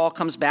 So Paul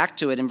comes back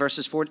to it in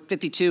verses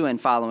 52 and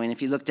following. If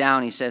you look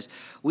down, he says,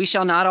 we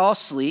shall not all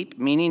sleep,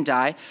 meaning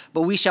die,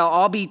 but we shall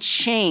all be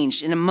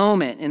changed in a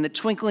moment, in the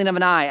twinkling of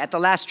an eye, at the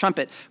last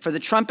trumpet. For the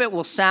trumpet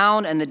will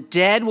sound, and the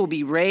dead will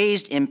be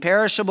raised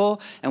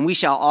imperishable, and we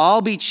shall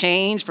all be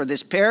changed. For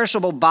this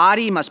perishable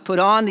body must put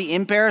on the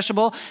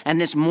imperishable, and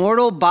this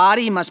mortal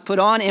body must put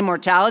on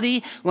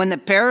immortality. When the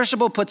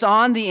perishable puts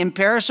on the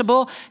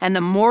imperishable, and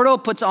the mortal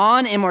puts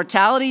on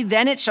immortality,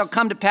 then it shall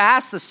come to pass,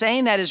 the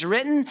saying that is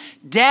written,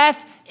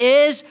 death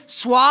is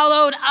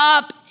swallowed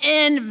up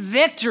in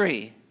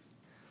victory.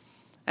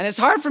 And it's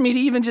hard for me to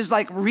even just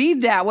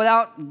read that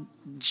without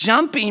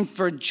jumping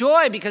for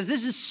joy, because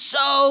this is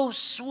so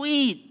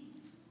sweet.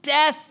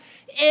 Death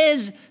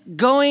is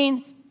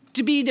going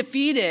to be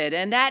defeated.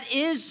 And that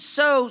is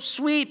so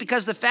sweet,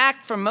 because the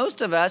fact for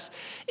most of us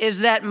is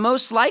that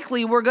most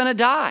likely we're going to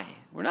die.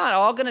 We're not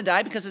all going to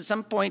die, because at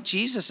some point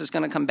Jesus is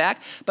going to come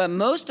back, but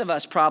most of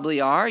us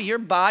probably are. Your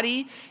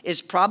body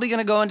is probably going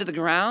to go into the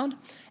ground,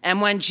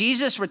 and when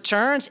Jesus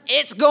returns,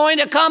 it's going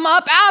to come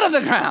up out of the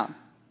ground.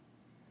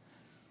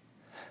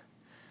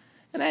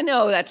 And I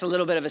know that's a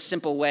little bit of a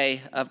simple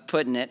way of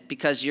putting it,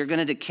 because you're going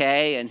to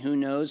decay, and who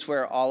knows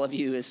where all of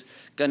you is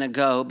going to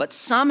go, but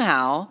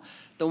somehow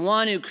the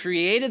one who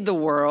created the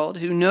world,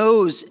 who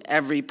knows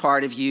every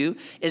part of you,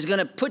 is going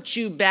to put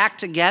you back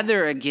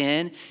together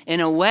again in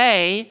a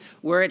way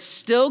where it's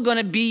still going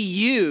to be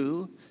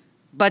you,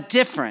 but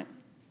different.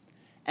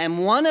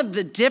 And one of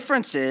the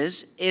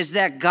differences is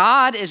that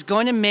God is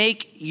going to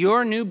make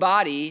your new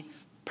body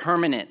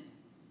permanent,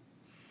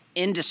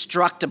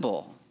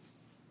 indestructible,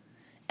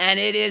 and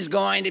it is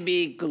going to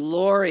be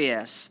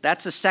glorious.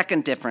 That's the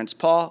second difference.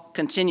 Paul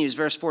continues,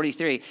 verse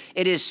 43.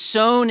 It is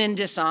sown in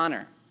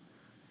dishonor.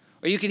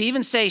 Or you could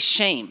even say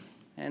shame.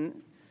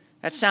 And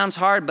That sounds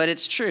hard, but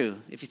it's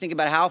true. If you think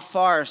about how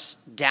far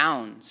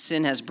down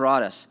sin has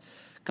brought us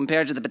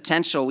compared to the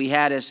potential we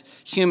had as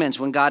humans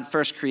when God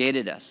first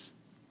created us.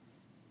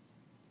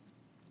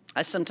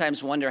 I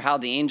sometimes wonder how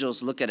the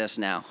angels look at us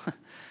now.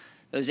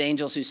 Those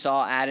angels who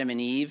saw Adam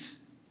and Eve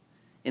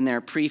in their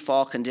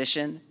pre-fall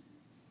condition,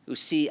 who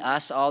see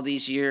us all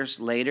these years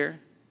later.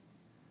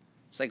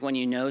 It's like when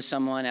you know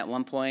someone at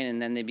one point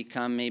and then they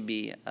become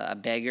maybe a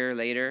beggar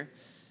later.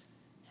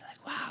 You're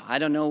like, wow, I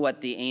don't know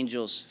what the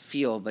angels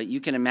feel, but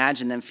you can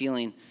imagine them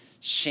feeling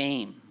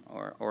shame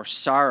or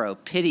sorrow,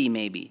 pity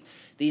maybe.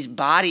 These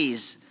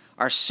bodies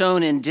are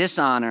sown in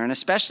dishonor, and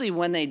especially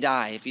when they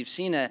die. If you've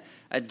seen a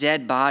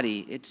dead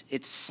body,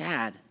 it's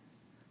sad,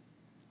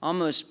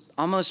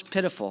 almost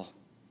pitiful.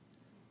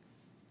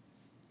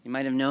 You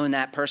might have known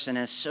that person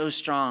as so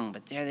strong,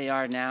 but there they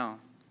are now.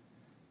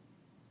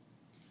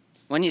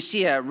 When you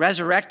see a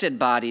resurrected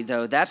body,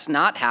 though, that's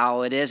not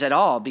how it is at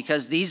all,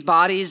 because these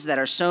bodies that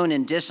are sown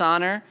in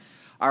dishonor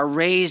are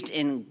raised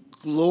in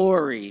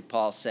glory,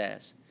 Paul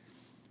says.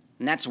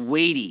 And that's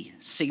weighty,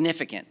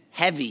 significant,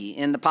 heavy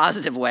in the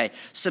positive way,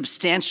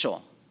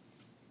 substantial.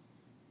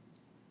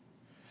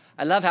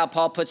 I love how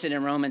Paul puts it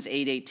in Romans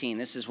 8:18.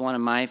 This is one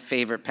of my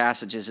favorite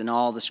passages in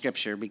all the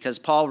scripture, because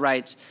Paul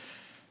writes,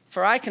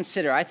 "For I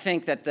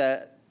think that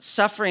the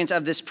sufferings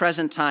of this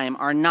present time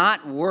are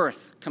not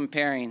worth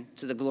comparing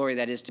to the glory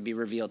that is to be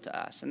revealed to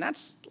us." And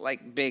that's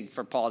like big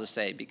for Paul to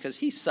say, because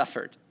he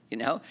suffered,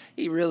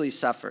 he really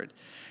suffered.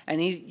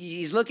 And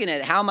he's looking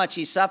at how much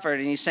he suffered,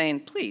 and he's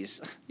saying, please,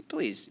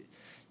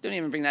 don't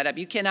even bring that up.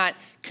 You cannot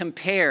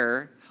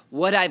compare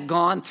what I've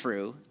gone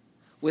through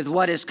with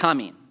what is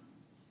coming.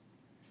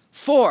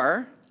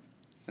 For,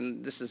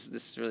 and this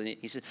is really neat,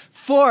 he says,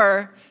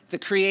 for the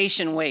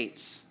creation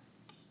waits.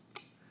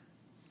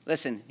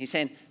 Listen, he's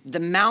saying the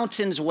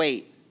mountains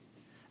wait,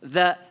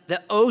 the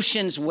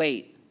oceans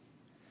wait,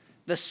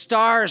 the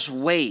stars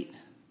wait.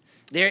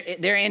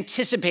 They're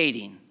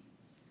anticipating.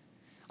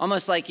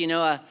 Almost like,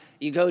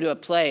 you go to a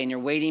play and you're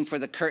waiting for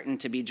the curtain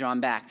to be drawn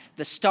back.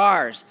 The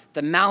stars,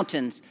 the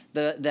mountains,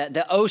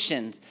 the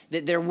oceans,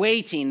 they're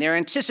waiting, they're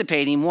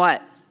anticipating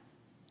what?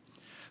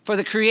 For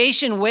the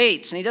creation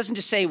waits, and he doesn't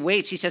just say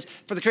waits, he says,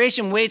 for the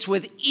creation waits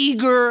with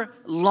eager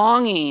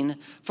longing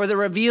for the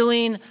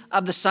revealing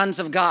of the sons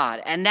of God.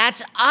 And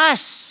that's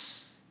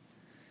us.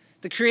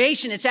 The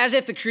creation, it's as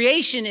if the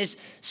creation is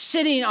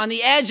sitting on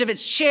the edge of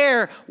its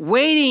chair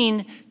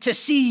waiting to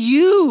see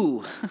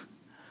you.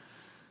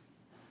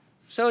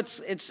 So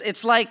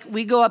it's like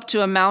we go up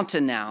to a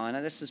mountain now,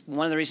 and this is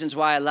one of the reasons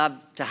why I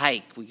love to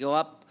hike. We go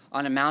up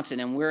on a mountain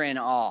and we're in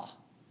awe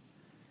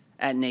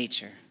at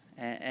nature.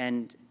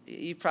 And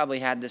you've probably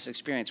had this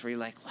experience where you're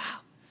like, wow.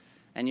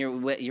 And you're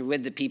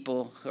with the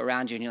people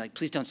around you and you're like,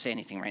 please don't say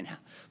anything right now.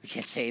 We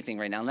can't say anything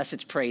right now unless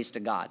it's praise to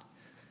God.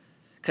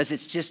 Because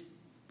it's just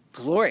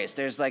glorious.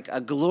 There's like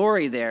a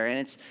glory there. And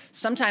it's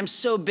sometimes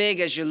so big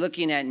as you're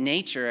looking at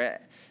nature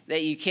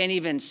that you can't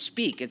even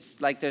speak.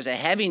 It's like there's a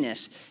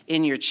heaviness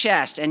in your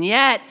chest. And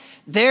yet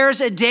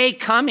there's a day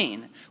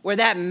coming where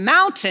that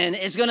mountain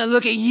is going to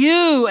look at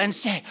you and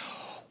say,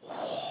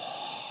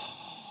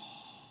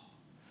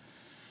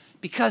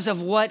 because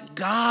of what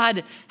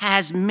God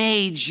has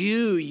made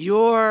you,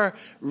 your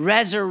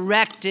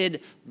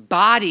resurrected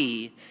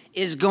body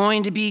is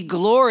going to be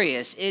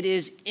glorious. It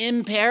is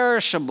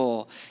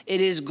imperishable.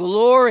 It is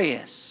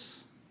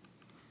glorious.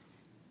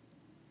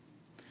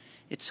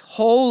 It's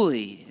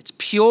holy. It's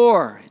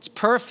pure. It's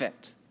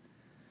perfect.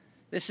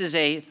 This is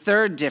a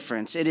third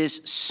difference. It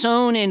is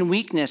sown in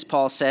weakness,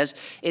 Paul says.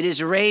 It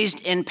is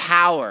raised in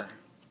power.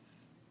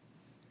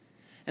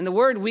 And the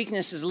word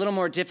weakness is a little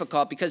more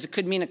difficult because it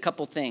could mean a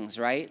couple things,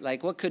 right?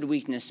 Like, what could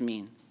weakness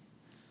mean?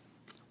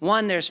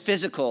 One, there's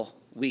physical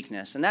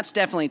weakness, and that's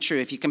definitely true.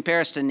 If you compare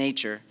us to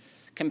nature,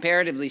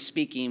 comparatively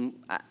speaking,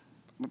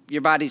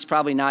 your body's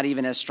probably not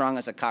even as strong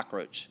as a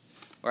cockroach,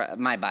 or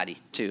my body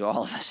too,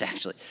 all of us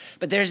actually.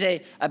 But there's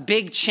a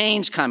big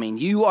change coming.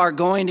 You are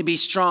going to be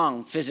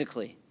strong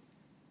physically.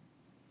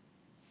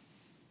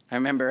 I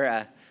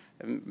remember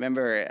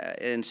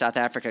in South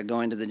Africa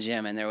going to the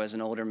gym, and there was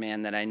an older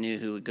man that I knew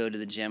who would go to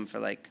the gym for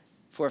like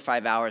 4 or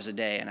 5 hours a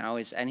day,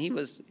 and he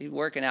was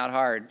working out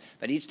hard,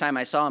 but each time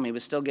I saw him, he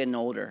was still getting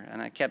older,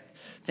 and I kept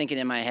thinking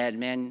in my head,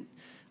 man,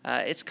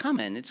 it's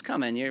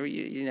coming.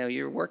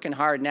 You're working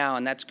hard now,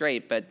 and that's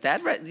great, but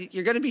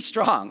you're going to be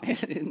strong.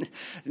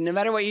 No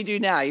matter what you do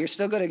now, you're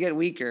still going to get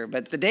weaker,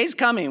 but the day's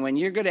coming when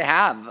you're going to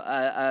have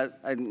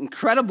an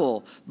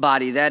incredible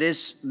body that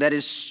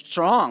is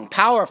strong,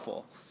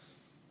 powerful.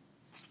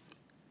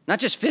 Not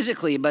just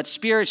physically, but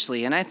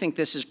spiritually. And I think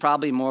this is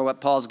probably more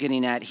what Paul's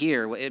getting at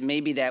here. It may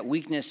be that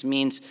weakness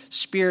means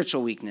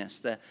spiritual weakness.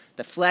 The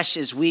flesh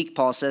is weak,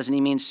 Paul says, and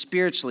he means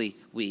spiritually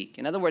weak.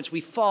 In other words,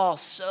 we fall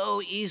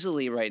so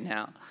easily right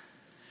now.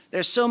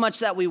 There's so much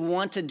that we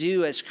want to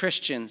do as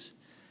Christians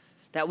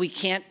that we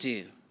can't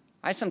do.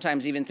 I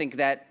sometimes even think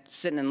that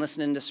sitting and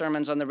listening to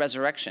sermons on the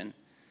resurrection.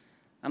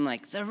 I'm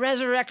like, the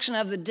resurrection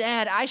of the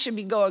dead, I should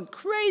be going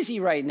crazy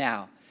right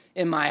now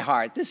in my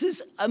heart. This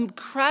is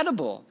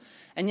incredible.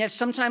 And yet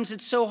sometimes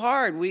it's so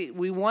hard.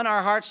 We want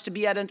our hearts to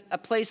be at a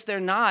place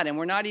they're not, and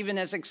we're not even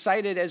as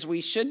excited as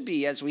we should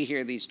be as we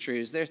hear these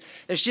truths.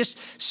 There's just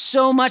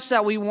so much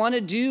that we want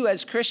to do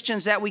as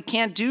Christians that we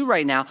can't do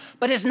right now.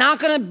 But it's not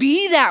going to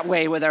be that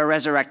way with our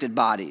resurrected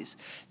bodies.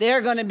 They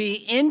are going to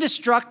be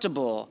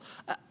indestructible,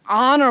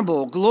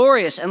 honorable,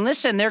 glorious, and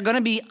listen, they're going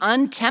to be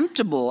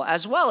untemptable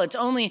as well. It's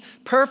only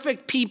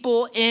perfect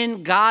people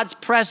in God's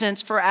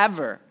presence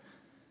forever.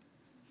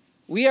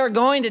 We are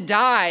going to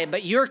die,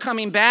 but you're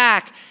coming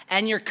back,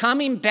 and you're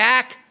coming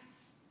back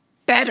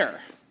better.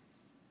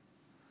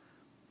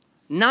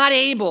 Not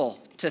able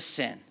to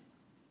sin.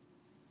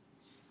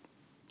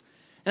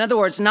 In other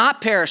words,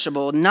 not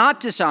perishable, not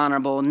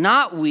dishonorable,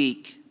 not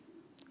weak,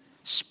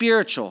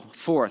 spiritual.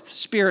 Fourth,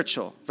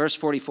 spiritual. Verse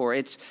 44,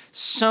 it's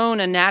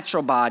sown a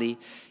natural body.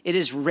 It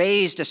is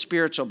raised a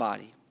spiritual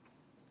body,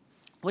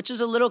 which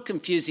is a little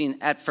confusing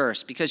at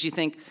first because you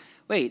think,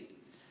 wait,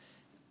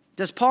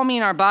 does Paul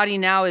mean our body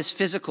now is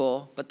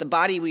physical, but the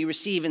body we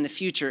receive in the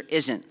future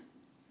isn't?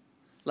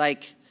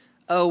 Like,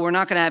 oh, we're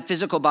not going to have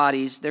physical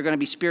bodies, they're going to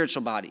be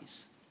spiritual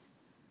bodies.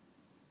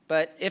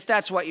 But if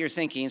that's what you're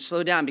thinking,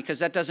 slow down, because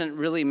that doesn't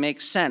really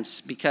make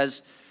sense,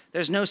 because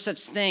there's no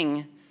such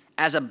thing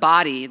as a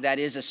body that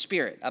is a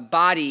spirit. A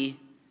body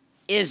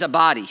is a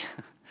body.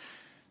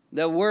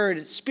 The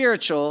word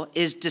spiritual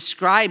is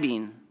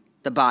describing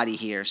the body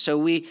here. So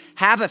we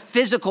have a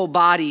physical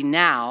body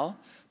now,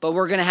 but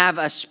we're going to have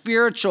a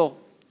spiritual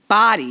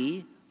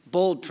body,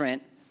 bold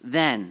print,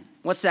 then.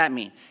 What's that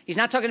mean? He's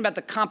not talking about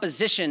the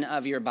composition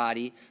of your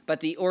body, but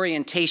the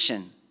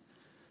orientation.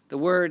 The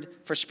word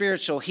for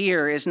spiritual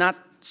here is not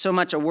so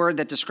much a word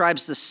that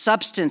describes the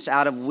substance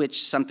out of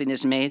which something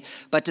is made,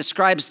 but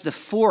describes the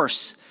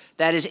force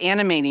that is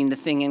animating the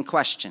thing in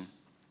question.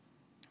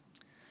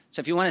 So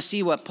if you want to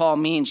see what Paul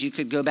means, you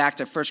could go back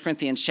to 1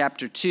 Corinthians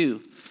chapter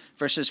 2,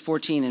 verses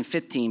 14 and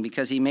 15,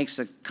 because he makes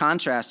a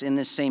contrast in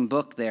this same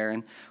book there.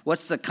 And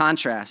what's the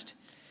contrast?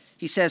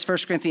 He says, 1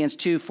 Corinthians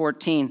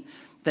 2:14,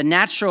 the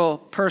natural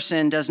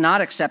person does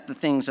not accept the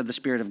things of the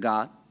Spirit of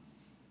God.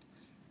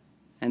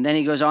 And then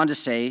he goes on to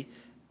say,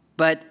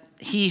 but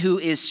he who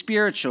is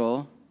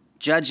spiritual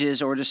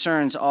judges or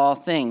discerns all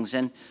things.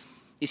 And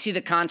you see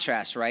the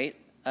contrast, right?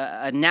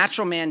 A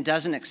natural man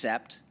doesn't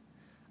accept.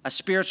 A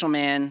spiritual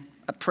man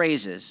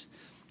appraises.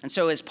 And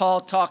so is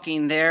Paul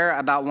talking there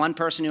about one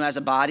person who has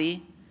a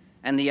body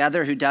and the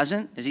other who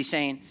doesn't? Is he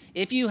saying,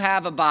 if you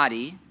have a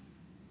body,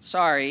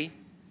 sorry,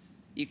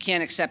 you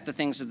can't accept the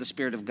things of the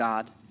Spirit of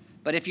God.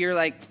 But if you're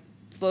like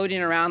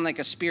floating around like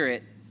a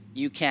spirit,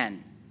 you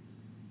can.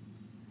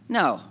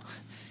 No.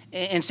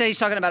 Instead, he's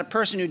talking about a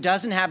person who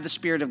doesn't have the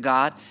Spirit of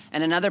God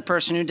and another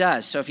person who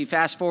does. So if you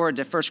fast forward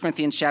to 1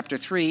 Corinthians chapter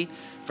 3,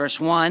 verse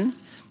 1,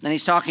 then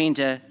he's talking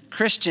to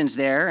Christians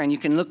there, and you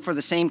can look for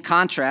the same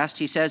contrast.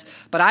 He says,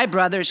 but I,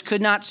 brothers,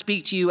 could not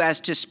speak to you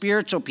as to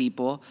spiritual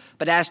people,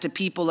 but as to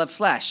people of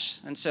flesh.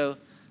 And so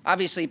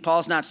obviously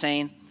Paul's not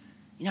saying,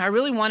 I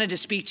really wanted to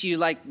speak to you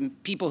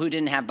like people who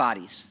didn't have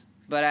bodies,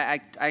 but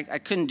I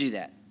couldn't do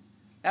that.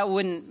 That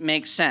wouldn't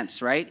make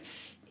sense, right?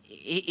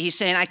 He's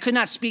saying, I could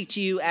not speak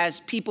to you as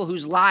people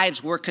whose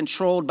lives were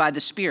controlled by the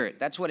Spirit.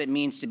 That's what it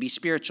means to be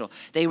spiritual.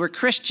 They were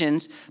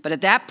Christians, but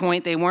at that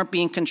point, they weren't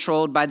being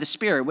controlled by the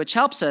Spirit, which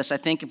helps us, I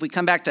think, if we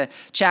come back to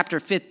chapter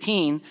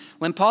 15,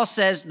 when Paul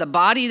says the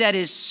body that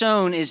is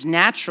sown is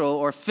natural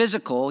or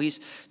physical. He's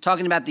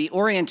talking about the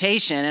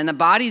orientation, and the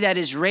body that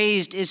is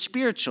raised is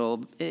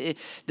spiritual.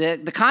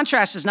 The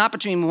contrast is not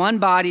between one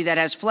body that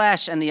has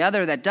flesh and the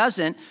other that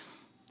doesn't.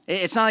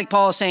 It's not like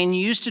Paul is saying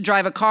you used to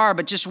drive a car,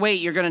 but just wait,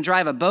 you're going to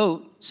drive a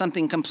boat,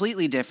 something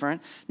completely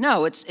different.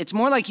 No, it's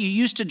more like you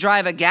used to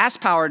drive a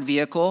gas-powered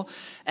vehicle,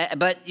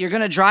 but you're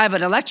going to drive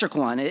an electric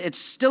one. It's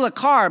still a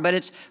car, but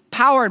it's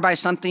powered by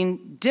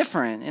something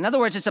different. In other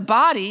words, it's a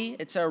body,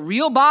 it's a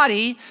real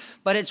body,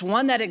 but it's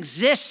one that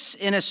exists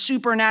in a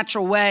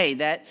supernatural way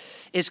that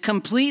is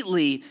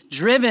completely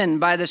driven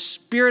by the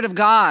Spirit of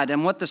God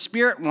and what the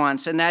Spirit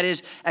wants, and that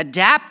is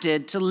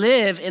adapted to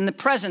live in the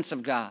presence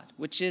of God,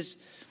 which is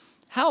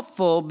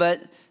helpful,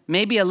 but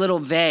maybe a little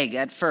vague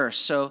at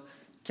first. So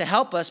to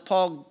help us,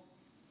 Paul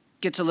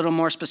gets a little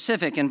more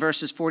specific in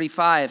verses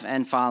 45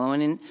 and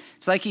following. And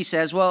it's like he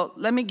says, well,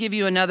 let me give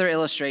you another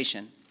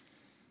illustration.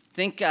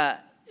 Think,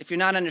 if you're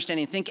not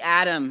understanding, think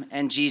Adam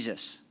and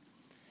Jesus.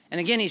 And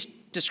again, he's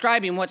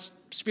describing what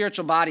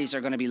spiritual bodies are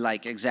going to be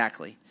like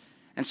exactly.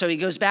 And so he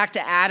goes back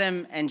to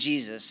Adam and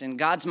Jesus. In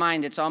God's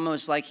mind, it's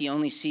almost like he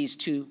only sees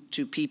two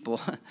people.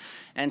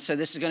 And so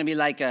this is going to be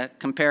like a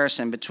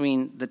comparison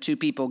between the two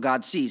people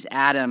God sees,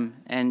 Adam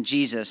and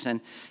Jesus. And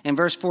in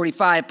verse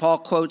 45, Paul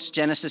quotes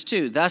Genesis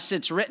 2. Thus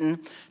it's written,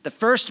 the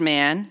first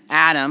man,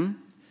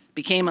 Adam,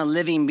 became a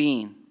living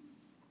being.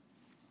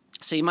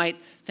 So you might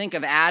think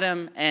of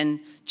Adam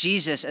and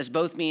Jesus as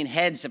both being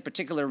heads of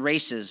particular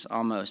races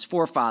almost,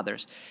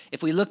 forefathers.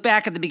 If we look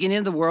back at the beginning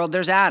of the world,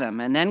 there's Adam,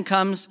 and then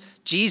comes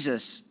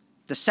Jesus,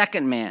 the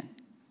second man.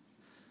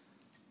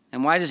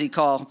 And why does he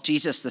call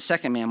Jesus the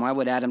second man? Why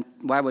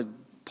would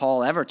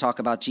Paul ever talk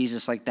about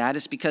Jesus like that.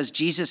 It's because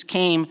Jesus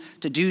came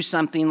to do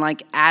something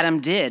like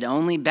Adam did,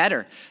 only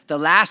better. The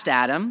last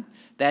Adam,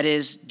 that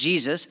is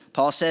Jesus,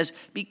 Paul says,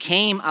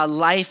 became a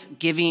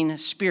life-giving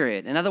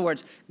spirit. In other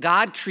words,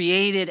 God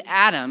created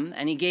Adam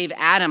and he gave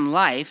Adam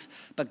life,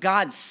 but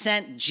God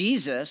sent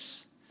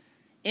Jesus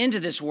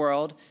into this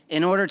world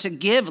in order to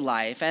give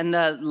life. And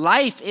the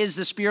life is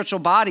the spiritual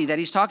body that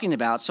he's talking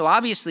about. So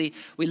obviously,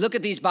 we look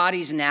at these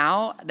bodies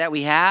now that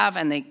we have,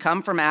 and they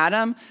come from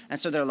Adam, and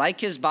so they're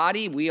like his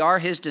body. We are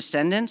his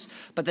descendants.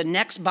 But the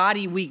next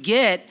body we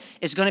get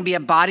is going to be a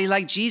body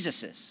like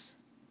Jesus's.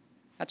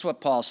 That's what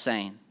Paul's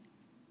saying.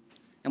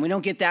 And we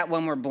don't get that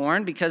when we're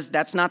born because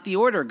that's not the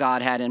order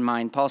God had in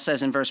mind. Paul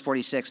says in verse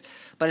 46,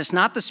 but it's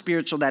not the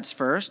spiritual that's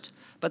first,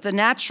 but the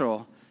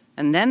natural,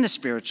 and then the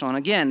spiritual. And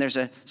again, there's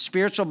a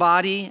spiritual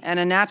body and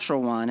a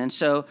natural one. And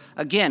so,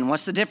 again,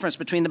 what's the difference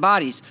between the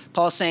bodies?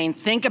 Paul's saying,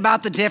 think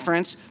about the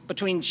difference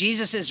between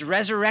Jesus'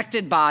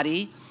 resurrected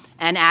body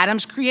and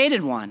Adam's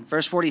created one.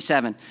 Verse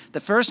 47, the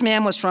first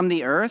man was from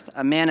the earth,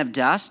 a man of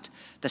dust.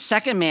 The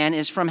second man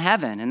is from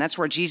heaven, and that's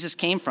where Jesus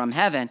came from,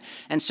 heaven.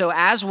 And so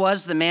as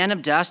was the man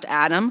of dust,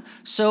 Adam,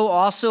 so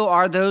also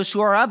are those who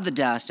are of the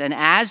dust. And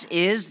as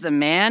is the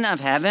man of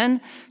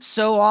heaven,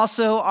 so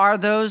also are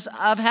those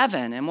of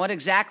heaven. And what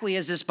exactly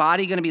is this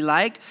body going to be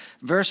like?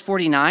 Verse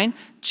 49,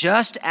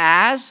 just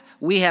as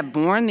we have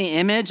borne the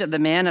image of the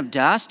man of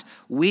dust,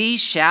 we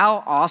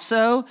shall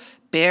also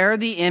bear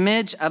the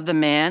image of the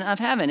man of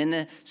heaven. In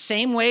the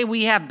same way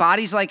we have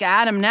bodies like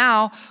Adam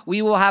now,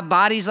 we will have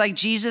bodies like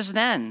Jesus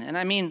then. And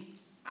I mean,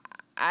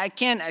 I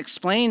can't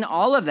explain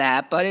all of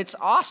that, but it's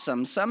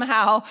awesome.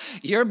 Somehow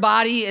your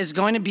body is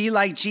going to be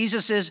like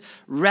Jesus's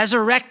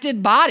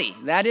resurrected body.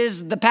 That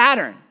is the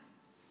pattern.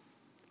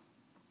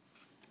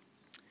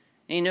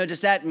 And does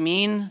that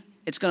mean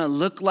it's going to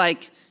look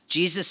like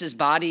Jesus's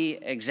body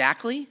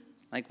exactly?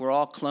 Like we're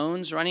all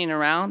clones running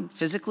around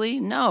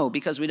physically? No,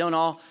 because we don't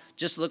all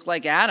just look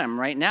like Adam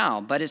right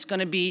now, but it's going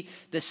to be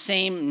the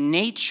same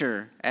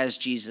nature as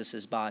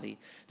Jesus' body,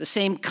 the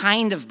same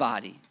kind of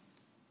body.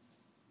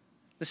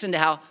 Listen to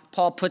how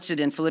Paul puts it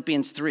in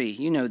Philippians 3.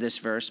 You know this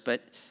verse,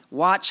 but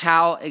watch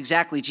how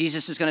exactly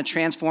Jesus is going to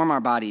transform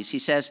our bodies. He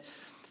says,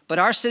 but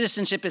our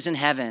citizenship is in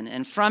heaven,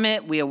 and from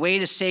it we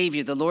await a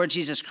Savior, the Lord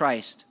Jesus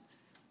Christ.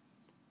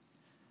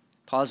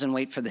 Pause and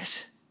wait for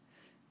this.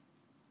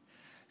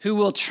 Who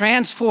will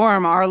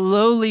transform our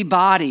lowly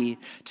body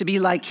to be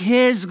like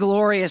his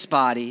glorious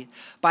body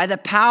by the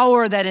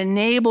power that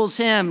enables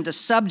him to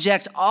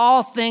subject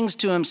all things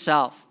to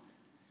himself.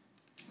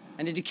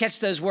 And did you catch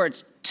those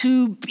words?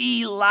 To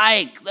be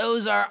like.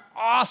 Those are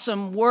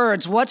awesome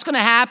words. What's going to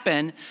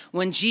happen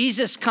when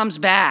Jesus comes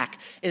back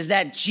is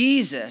that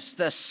Jesus,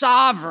 the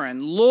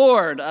sovereign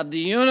Lord of the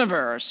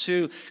universe,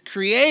 who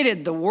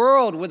created the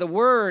world with a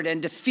word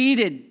and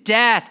defeated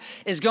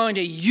death, is going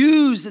to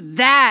use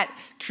that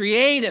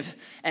creative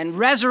and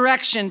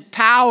resurrection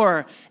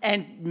power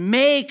and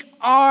make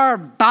our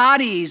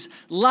bodies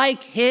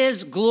like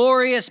his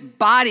glorious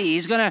body.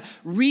 He's going to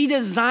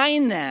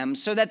redesign them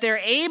so that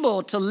they're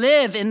able to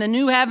live in the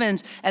new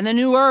heavens and the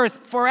new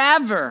earth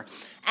forever,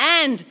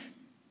 and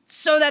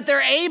so that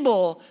they're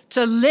able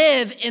to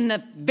live in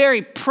the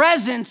very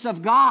presence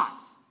of God.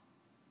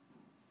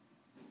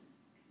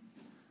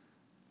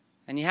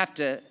 And you have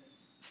to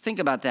think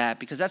about that,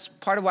 because that's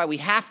part of why we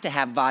have to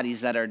have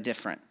bodies that are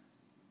different.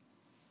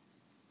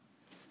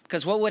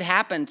 Because what would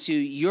happen to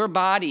your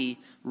body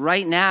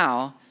right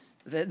now,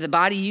 the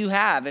body you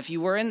have, if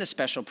you were in the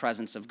special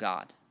presence of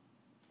God?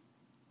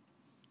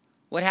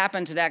 What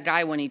happened to that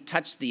guy when he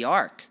touched the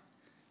ark?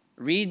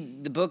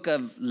 Read the book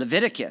of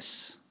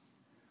Leviticus.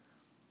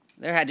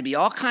 There had to be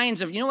all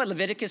kinds of, you know what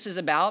Leviticus is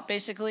about,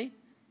 basically?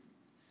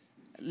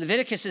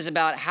 Leviticus is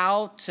about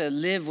how to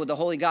live with the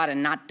holy God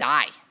and not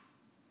die.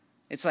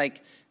 It's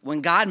like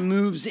when God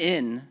moves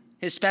in,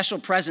 his special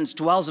presence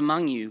dwells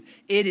among you,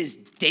 it is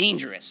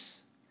dangerous.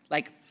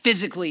 Like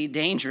physically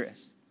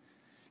dangerous,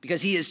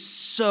 because he is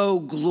so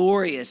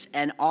glorious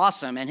and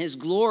awesome. And his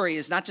glory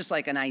is not just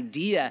like an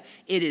idea,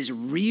 it is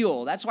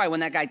real. That's why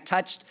when that guy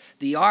touched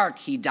the ark,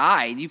 he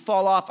died. You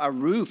fall off a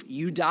roof,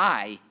 you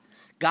die.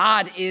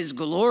 God is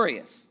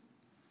glorious.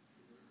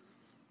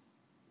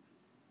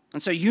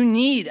 And so you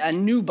need a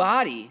new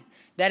body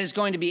that is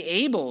going to be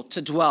able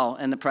to dwell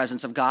in the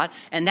presence of God.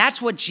 And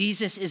that's what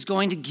Jesus is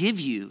going to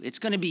give you. It's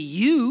going to be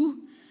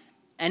you,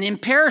 an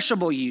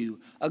imperishable you,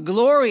 a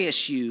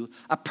glorious you,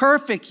 a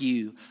perfect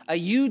you, a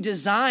you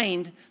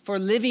designed for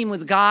living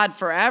with God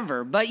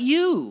forever. But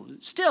you,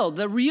 still,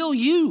 the real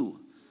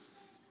you,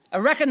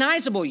 a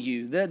recognizable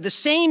you, the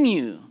same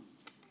you.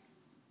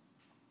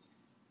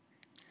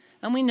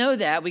 And we know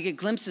that. We get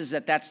glimpses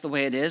that that's the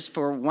way it is,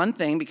 for one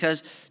thing,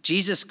 because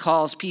Jesus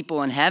calls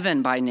people in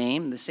heaven by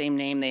name, the same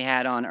name they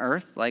had on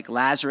earth, like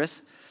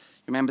Lazarus.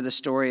 Remember the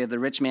story of the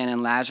rich man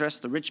and Lazarus?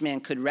 The rich man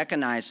could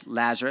recognize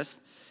Lazarus.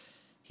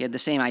 He had the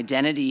same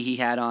identity he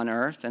had on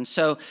earth. And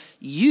so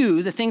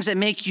you, the things that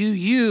make you,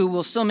 you,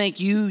 will still make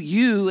you,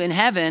 you in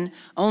heaven,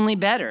 only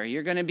better.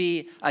 You're going to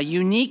be a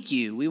unique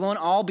you. We won't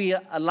all be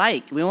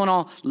alike. We won't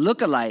all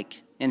look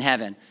alike in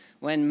heaven.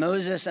 When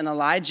Moses and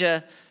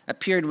Elijah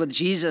appeared with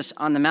Jesus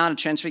on the Mount of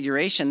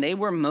Transfiguration, they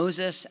were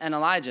Moses and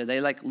Elijah.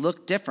 They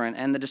looked different,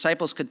 and the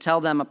disciples could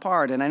tell them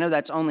apart. And I know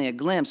that's only a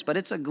glimpse, but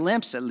it's a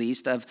glimpse at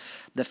least of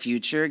the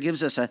future. It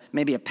gives us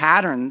maybe a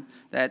pattern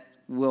that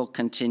will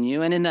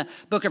continue. And in the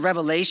book of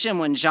Revelation,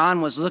 when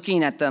John was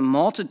looking at the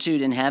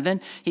multitude in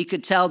heaven, he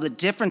could tell the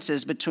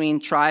differences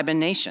between tribe and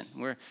nation.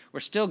 We're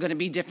still going to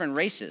be different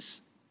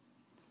races.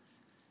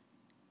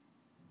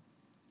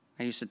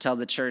 I used to tell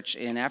the church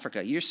in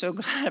Africa, you're so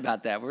glad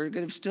about that. We're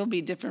going to still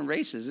be different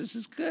races. This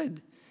is good.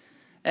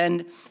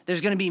 And there's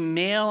going to be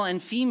male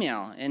and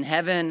female in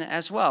heaven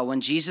as well.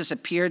 When Jesus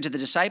appeared to the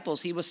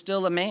disciples, he was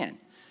still a man.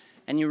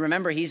 And you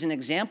remember, he's an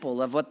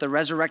example of what the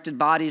resurrected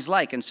body is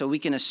like. And so we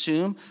can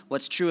assume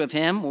what's true of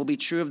him will be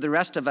true of the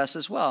rest of us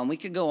as well. And we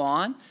could go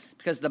on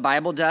because the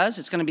Bible does.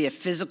 It's going to be a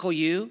physical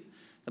you.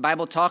 The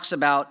Bible talks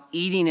about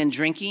eating and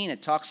drinking.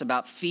 It talks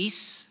about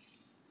feasts.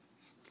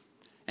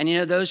 And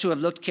those who have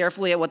looked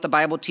carefully at what the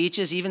Bible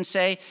teaches even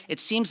say it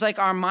seems like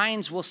our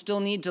minds will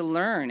still need to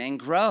learn and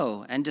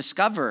grow and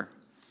discover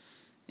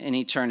in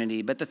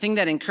eternity. But the thing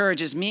that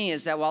encourages me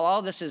is that while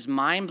all this is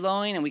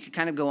mind-blowing and we could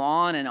kind of go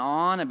on and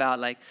on about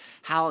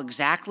how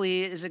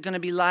exactly is it going to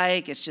be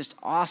like, it's just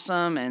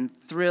awesome and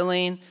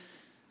thrilling.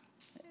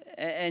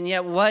 And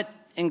yet what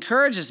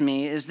encourages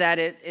me is that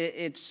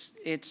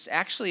it's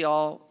actually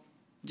all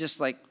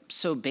just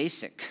so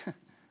basic.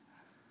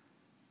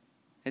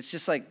 It's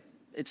just like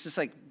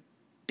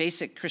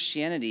basic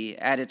Christianity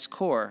at its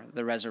core,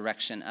 the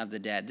resurrection of the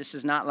dead. This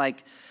is not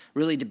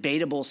really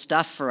debatable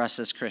stuff for us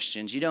as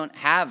Christians. You don't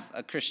have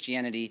a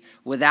Christianity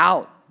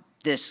without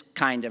this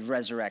kind of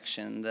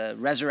resurrection. The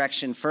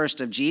resurrection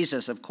first of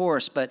Jesus, of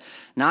course, but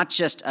not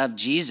just of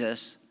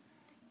Jesus,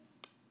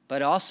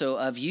 but also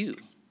of you.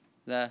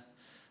 The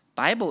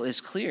Bible is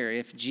clear.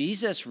 If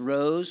Jesus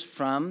rose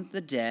from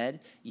the dead,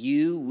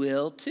 you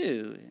will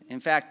too. In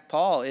fact,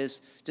 Paul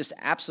is just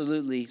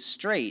absolutely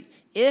straight.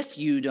 If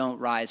you don't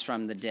rise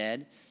from the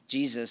dead,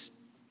 Jesus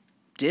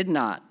did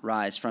not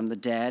rise from the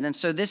dead. And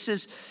so this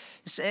is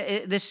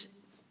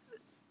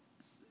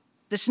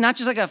not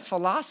just a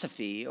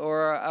philosophy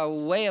or a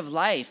way of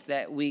life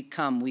that we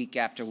come week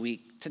after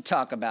week to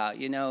talk about.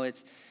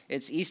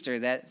 It's Easter,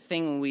 that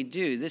thing we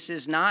do. This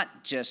is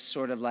not just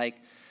sort of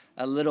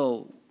a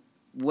little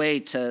way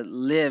to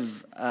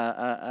live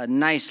a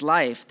nice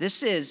life.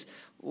 This is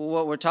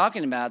what we're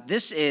talking about.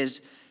 This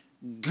is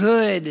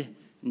good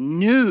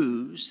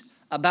news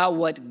about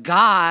what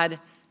God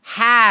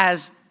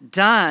has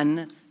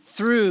done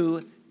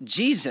through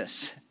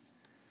Jesus.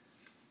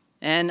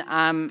 And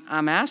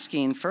I'm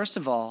asking, first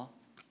of all,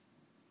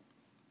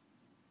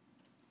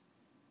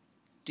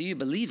 do you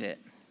believe it?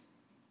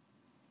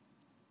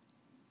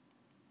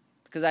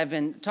 Because I've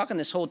been talking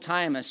this whole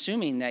time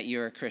assuming that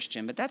you're a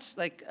Christian, but that's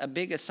a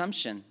big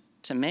assumption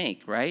to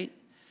make, right?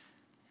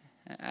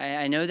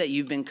 I know that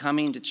you've been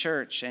coming to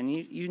church, and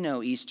you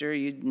know Easter,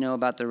 you know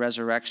about the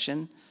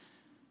resurrection.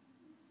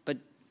 But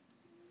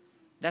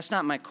that's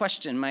not my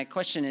question. My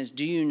question is,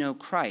 do you know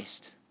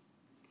Christ?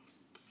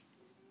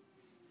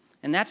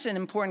 And that's an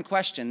important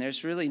question.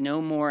 There's really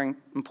no more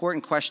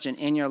important question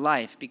in your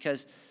life,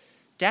 because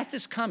death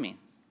is coming.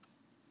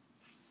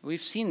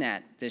 We've seen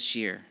that this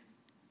year.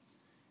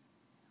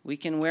 We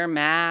can wear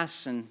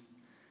masks and,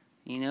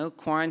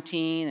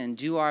 quarantine and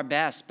do our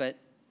best, but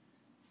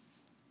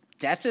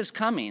death is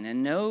coming,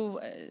 and no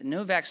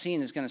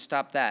vaccine is going to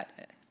stop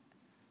that.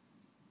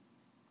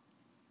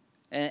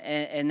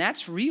 And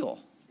that's real.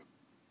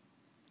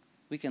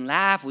 We can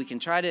laugh, we can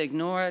try to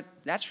ignore it.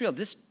 That's real.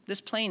 This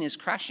plane is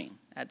crashing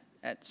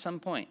at some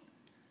point.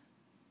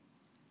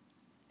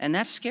 And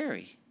that's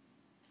scary.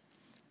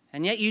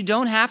 And yet you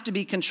don't have to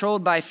be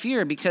controlled by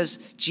fear, because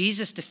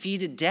Jesus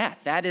defeated death.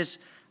 That is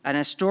an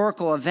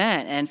historical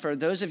event. And for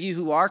those of you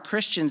who are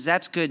Christians,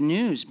 that's good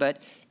news. But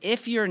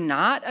if you're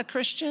not a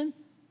Christian,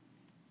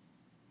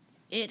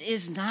 it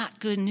is not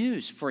good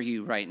news for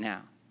you right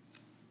now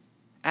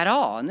at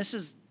all. And this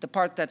is the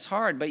part that's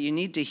hard, but you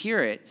need to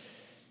hear it.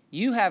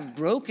 You have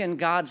broken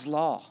God's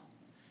law,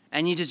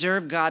 and you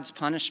deserve God's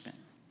punishment.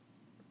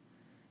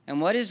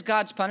 And what is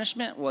God's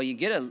punishment? Well, you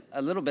get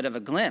a little bit of a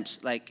glimpse,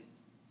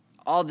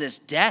 all this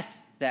death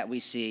that we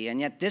see,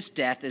 and yet this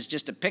death is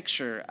just a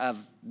picture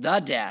of the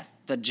death,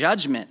 the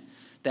judgment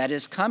that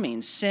is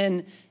coming.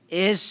 Sin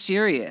is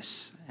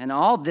serious, and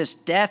all this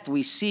death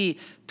we see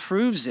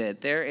proves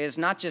it. There is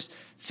not just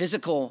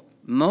physical,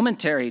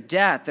 momentary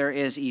death. There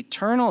is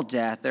eternal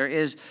death. There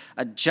is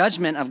a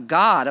judgment of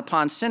God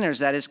upon sinners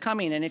that is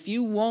coming. And if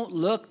you won't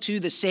look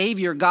to the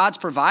Savior God's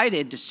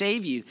provided to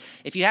save you,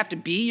 if you have to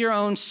be your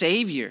own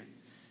Savior,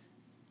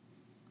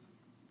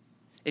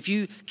 if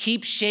you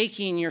keep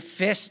shaking your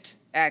fist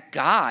at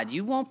God,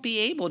 you won't be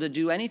able to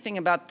do anything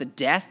about the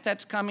death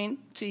that's coming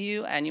to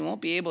you, and you won't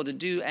be able to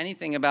do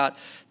anything about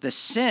the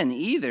sin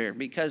either,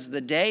 because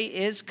the day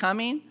is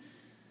coming.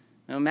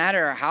 No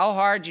matter how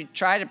hard you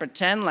try to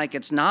pretend like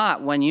it's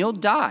not, when you'll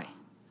die,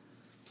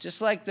 just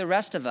like the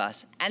rest of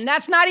us. And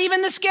that's not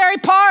even the scary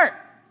part.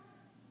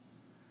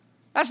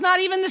 That's not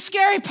even the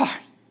scary part.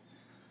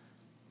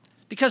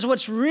 Because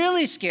what's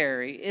really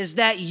scary is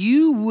that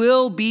you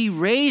will be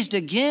raised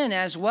again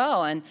as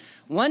well. And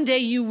one day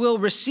you will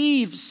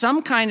receive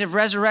some kind of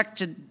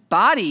resurrected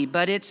body,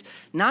 but it's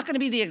not going to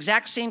be the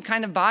exact same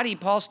kind of body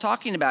Paul's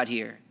talking about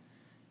here.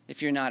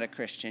 If you're not a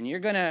Christian, you're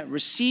going to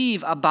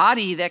receive a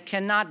body that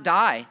cannot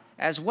die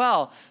as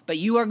well, but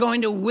you are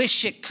going to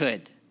wish it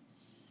could.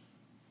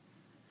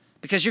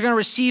 Because you're going to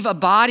receive a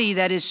body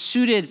that is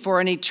suited for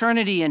an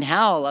eternity in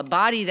hell, a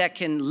body that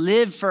can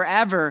live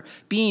forever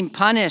being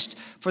punished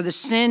for the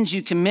sins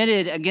you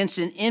committed against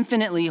an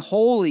infinitely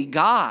holy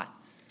God,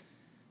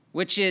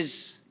 which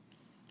is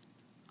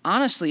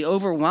honestly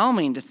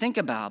overwhelming to think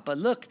about. But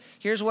look,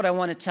 here's what I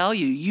want to tell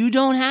you. You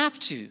don't have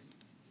to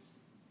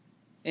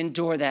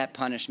endure that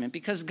punishment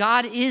because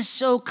God is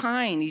so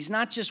kind. He's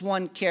not just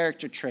one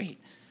character trait.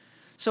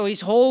 So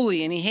he's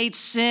holy and he hates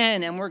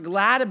sin, and we're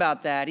glad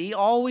about that. He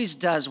always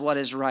does what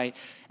is right.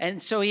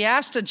 And so he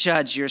has to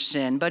judge your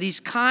sin, but he's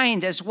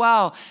kind as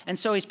well. And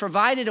so he's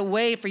provided a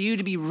way for you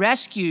to be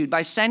rescued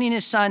by sending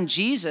his son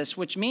Jesus,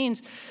 which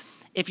means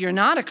if you're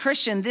not a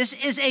Christian,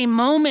 this is a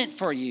moment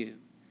for you.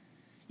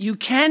 You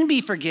can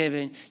be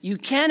forgiven. You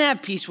can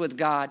have peace with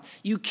God.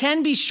 You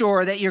can be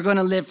sure that you're going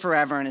to live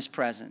forever in his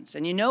presence.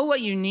 And you know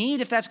what you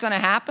need if that's going to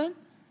happen?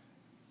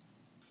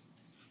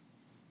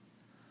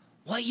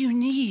 What you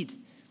need,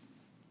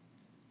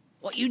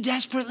 what you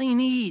desperately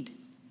need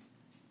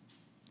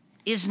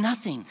is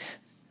nothing.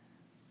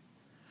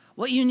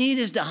 What you need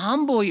is to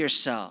humble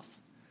yourself.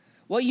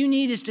 What you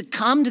need is to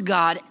come to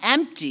God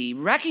empty,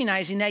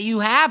 recognizing that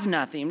you have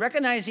nothing,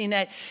 recognizing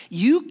that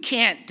you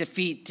can't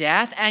defeat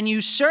death and you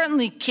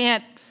certainly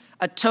can't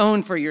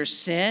atone for your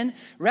sin,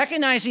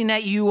 recognizing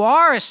that you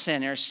are a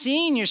sinner,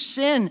 seeing your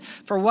sin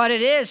for what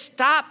it is.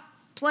 Stop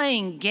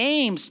playing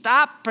games.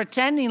 Stop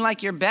pretending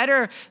like you're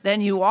better than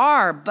you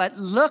are, but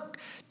look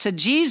to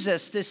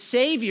Jesus, this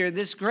Savior,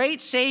 this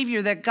great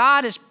Savior that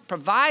God has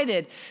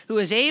provided, who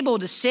is able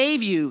to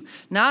save you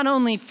not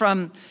only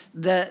from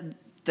the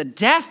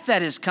death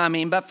that is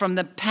coming, but from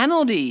the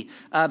penalty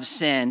of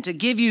sin, to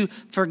give you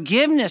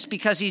forgiveness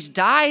because he's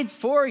died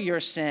for your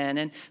sin,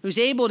 and who's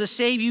able to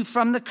save you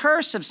from the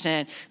curse of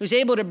sin, who's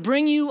able to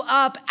bring you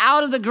up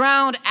out of the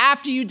ground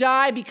after you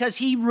die because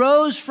he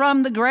rose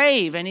from the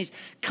grave and he's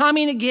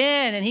coming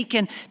again, and he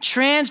can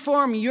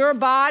transform your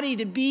body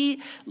to be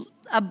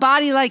a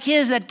body like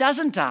his that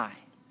doesn't die,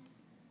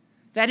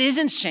 that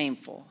isn't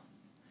shameful,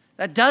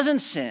 that doesn't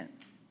sin,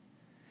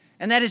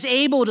 and that is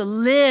able to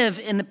live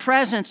in the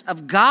presence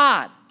of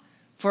God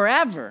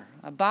forever.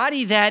 A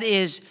body that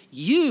is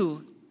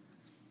you,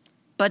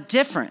 but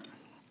different,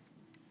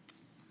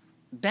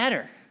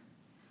 better.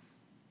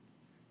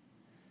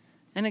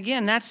 And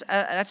again, that's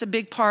a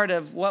big part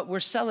of what we're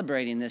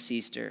celebrating this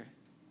Easter.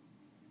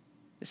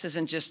 This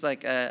isn't just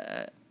like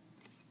a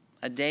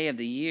day of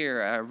the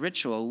year, a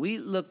ritual. We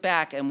look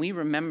back and we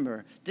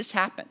remember this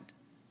happened.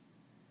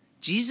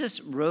 Jesus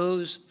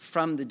rose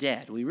from the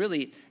dead. We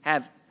really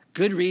have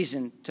good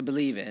reason to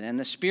believe it. And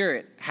the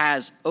Spirit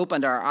has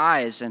opened our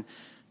eyes and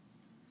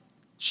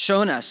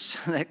shown us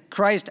that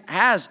Christ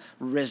has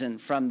risen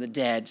from the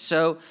dead.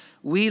 So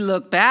we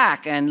look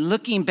back, and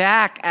looking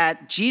back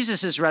at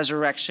Jesus'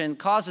 resurrection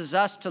causes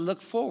us to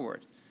look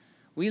forward.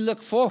 We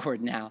look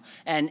forward now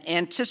and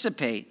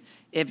anticipate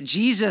if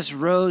Jesus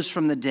rose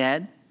from the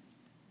dead,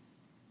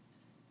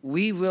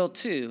 we will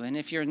too. And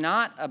if you're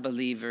not a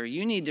believer,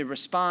 you need to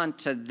respond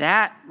to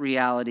that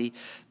reality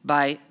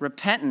by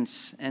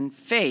repentance and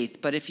faith.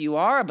 But if you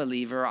are a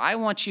believer, I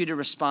want you to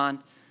respond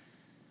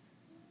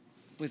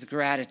with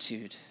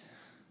gratitude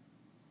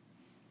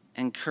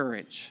and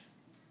courage,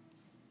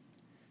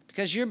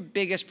 because your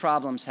biggest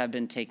problems have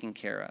been taken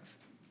care of.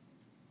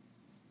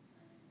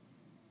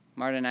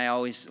 Marta and I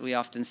we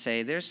often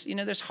say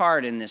there's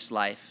hard in this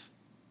life,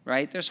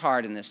 right? There's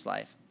hard in this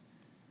life.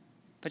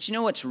 But you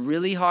know what's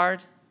really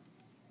hard?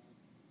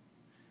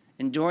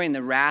 Enduring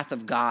the wrath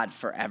of God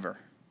forever.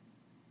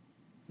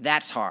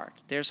 That's hard.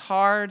 There's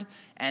hard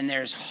and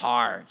there's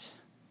hard.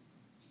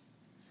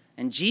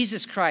 And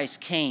Jesus Christ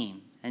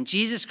came, and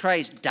Jesus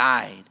Christ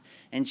died,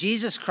 and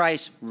Jesus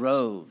Christ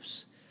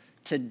rose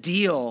to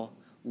deal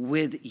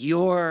with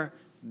your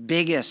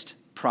biggest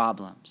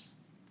problems.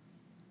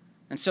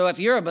 And so if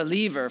you're a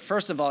believer,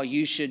 first of all,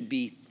 you should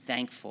be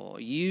thankful.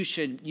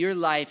 Your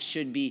life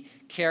should be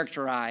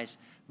characterized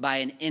by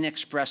an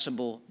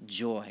inexpressible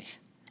joy.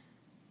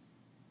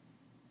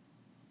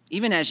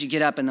 Even as you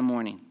get up in the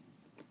morning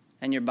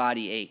and your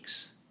body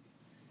aches,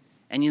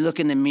 and you look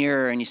in the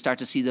mirror and you start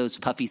to see those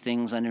puffy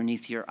things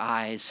underneath your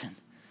eyes, and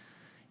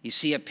you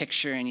see a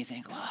picture and you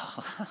think,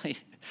 oh,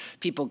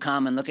 people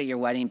come and look at your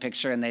wedding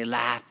picture and they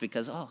laugh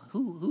because, oh,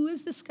 who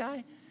is this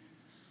guy?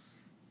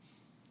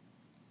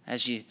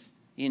 As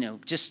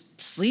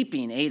just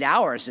sleeping 8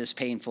 hours is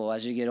painful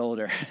as you get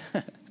older.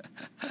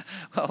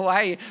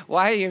 Why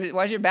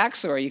is your back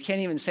sore? You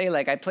can't even say,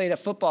 like, I played a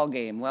football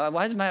game. Well,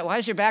 why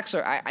is your back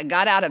sore? I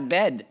got out of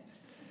bed.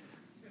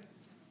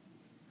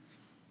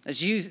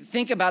 As you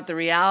think about the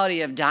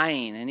reality of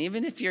dying, and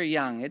even if you're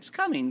young, it's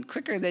coming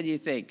quicker than you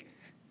think.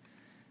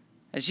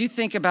 As you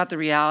think about the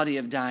reality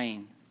of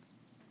dying,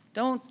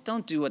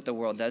 Don't do what the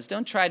world does.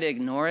 Don't try to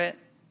ignore it.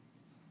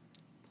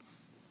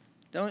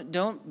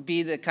 Don't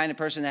be the kind of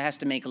person that has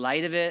to make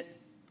light of it.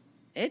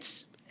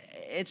 It's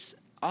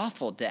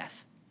awful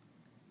death.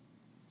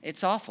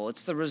 It's awful.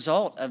 It's the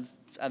result of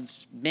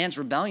man's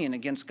rebellion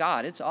against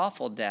God. It's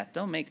awful death.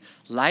 Don't make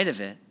light of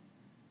it.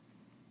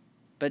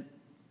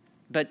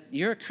 But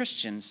you're a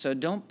Christian, so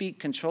don't be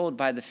controlled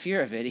by the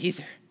fear of it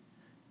either.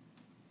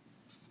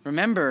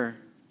 Remember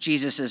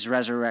Jesus'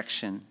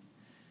 resurrection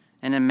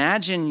and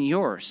imagine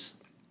yours.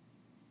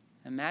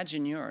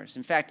 Imagine yours.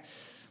 In fact,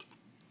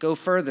 go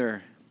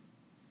further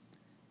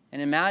and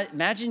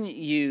imagine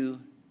you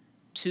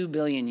 2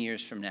 billion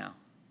years from now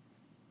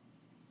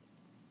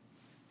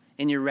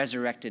in your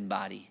resurrected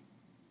body.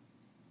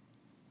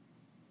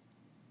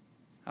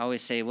 I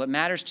always say, what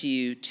matters to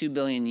you 2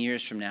 billion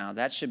years from now,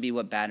 that should be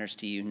what matters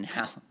to you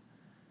now.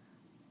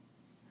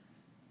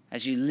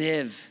 As you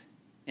live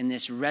in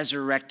this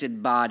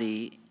resurrected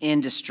body,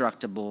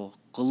 indestructible,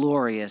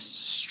 glorious,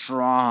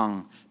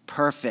 strong,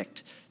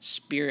 perfect,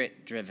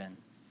 spirit-driven.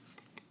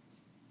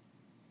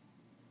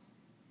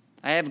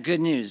 I have good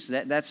news.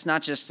 That's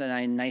not just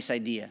a nice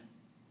idea.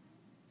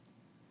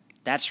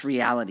 That's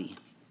reality.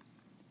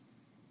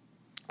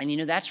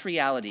 And that's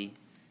reality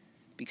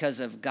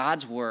because of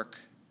God's work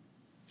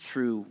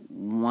through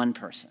one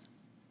person.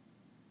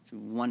 Through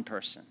one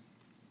person.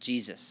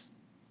 Jesus,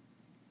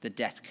 the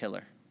death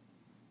killer.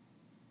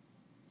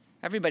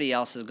 Everybody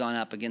else has gone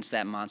up against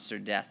that monster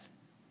death,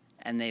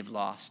 and they've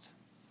lost.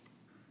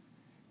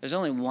 There's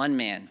only one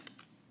man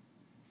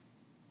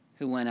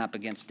who went up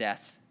against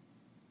death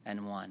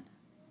and won.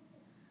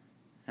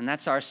 And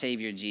that's our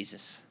Savior,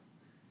 Jesus.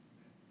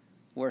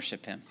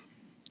 Worship him.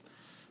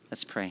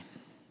 Let's pray.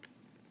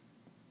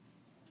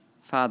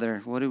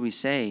 Father, what do we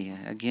say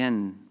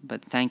again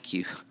but thank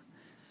you?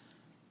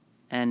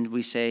 And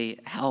we say,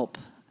 help.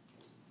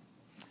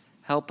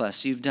 Help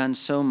us. You've done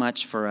so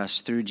much for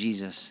us through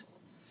Jesus.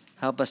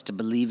 Help us to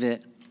believe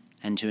it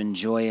and to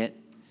enjoy it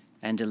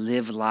and to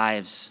live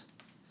lives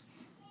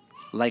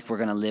like we're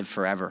going to live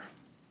forever.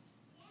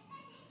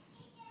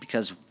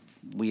 Because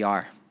we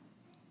are.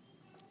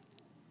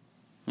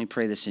 We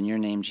pray this in your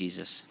name,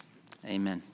 Jesus. Amen.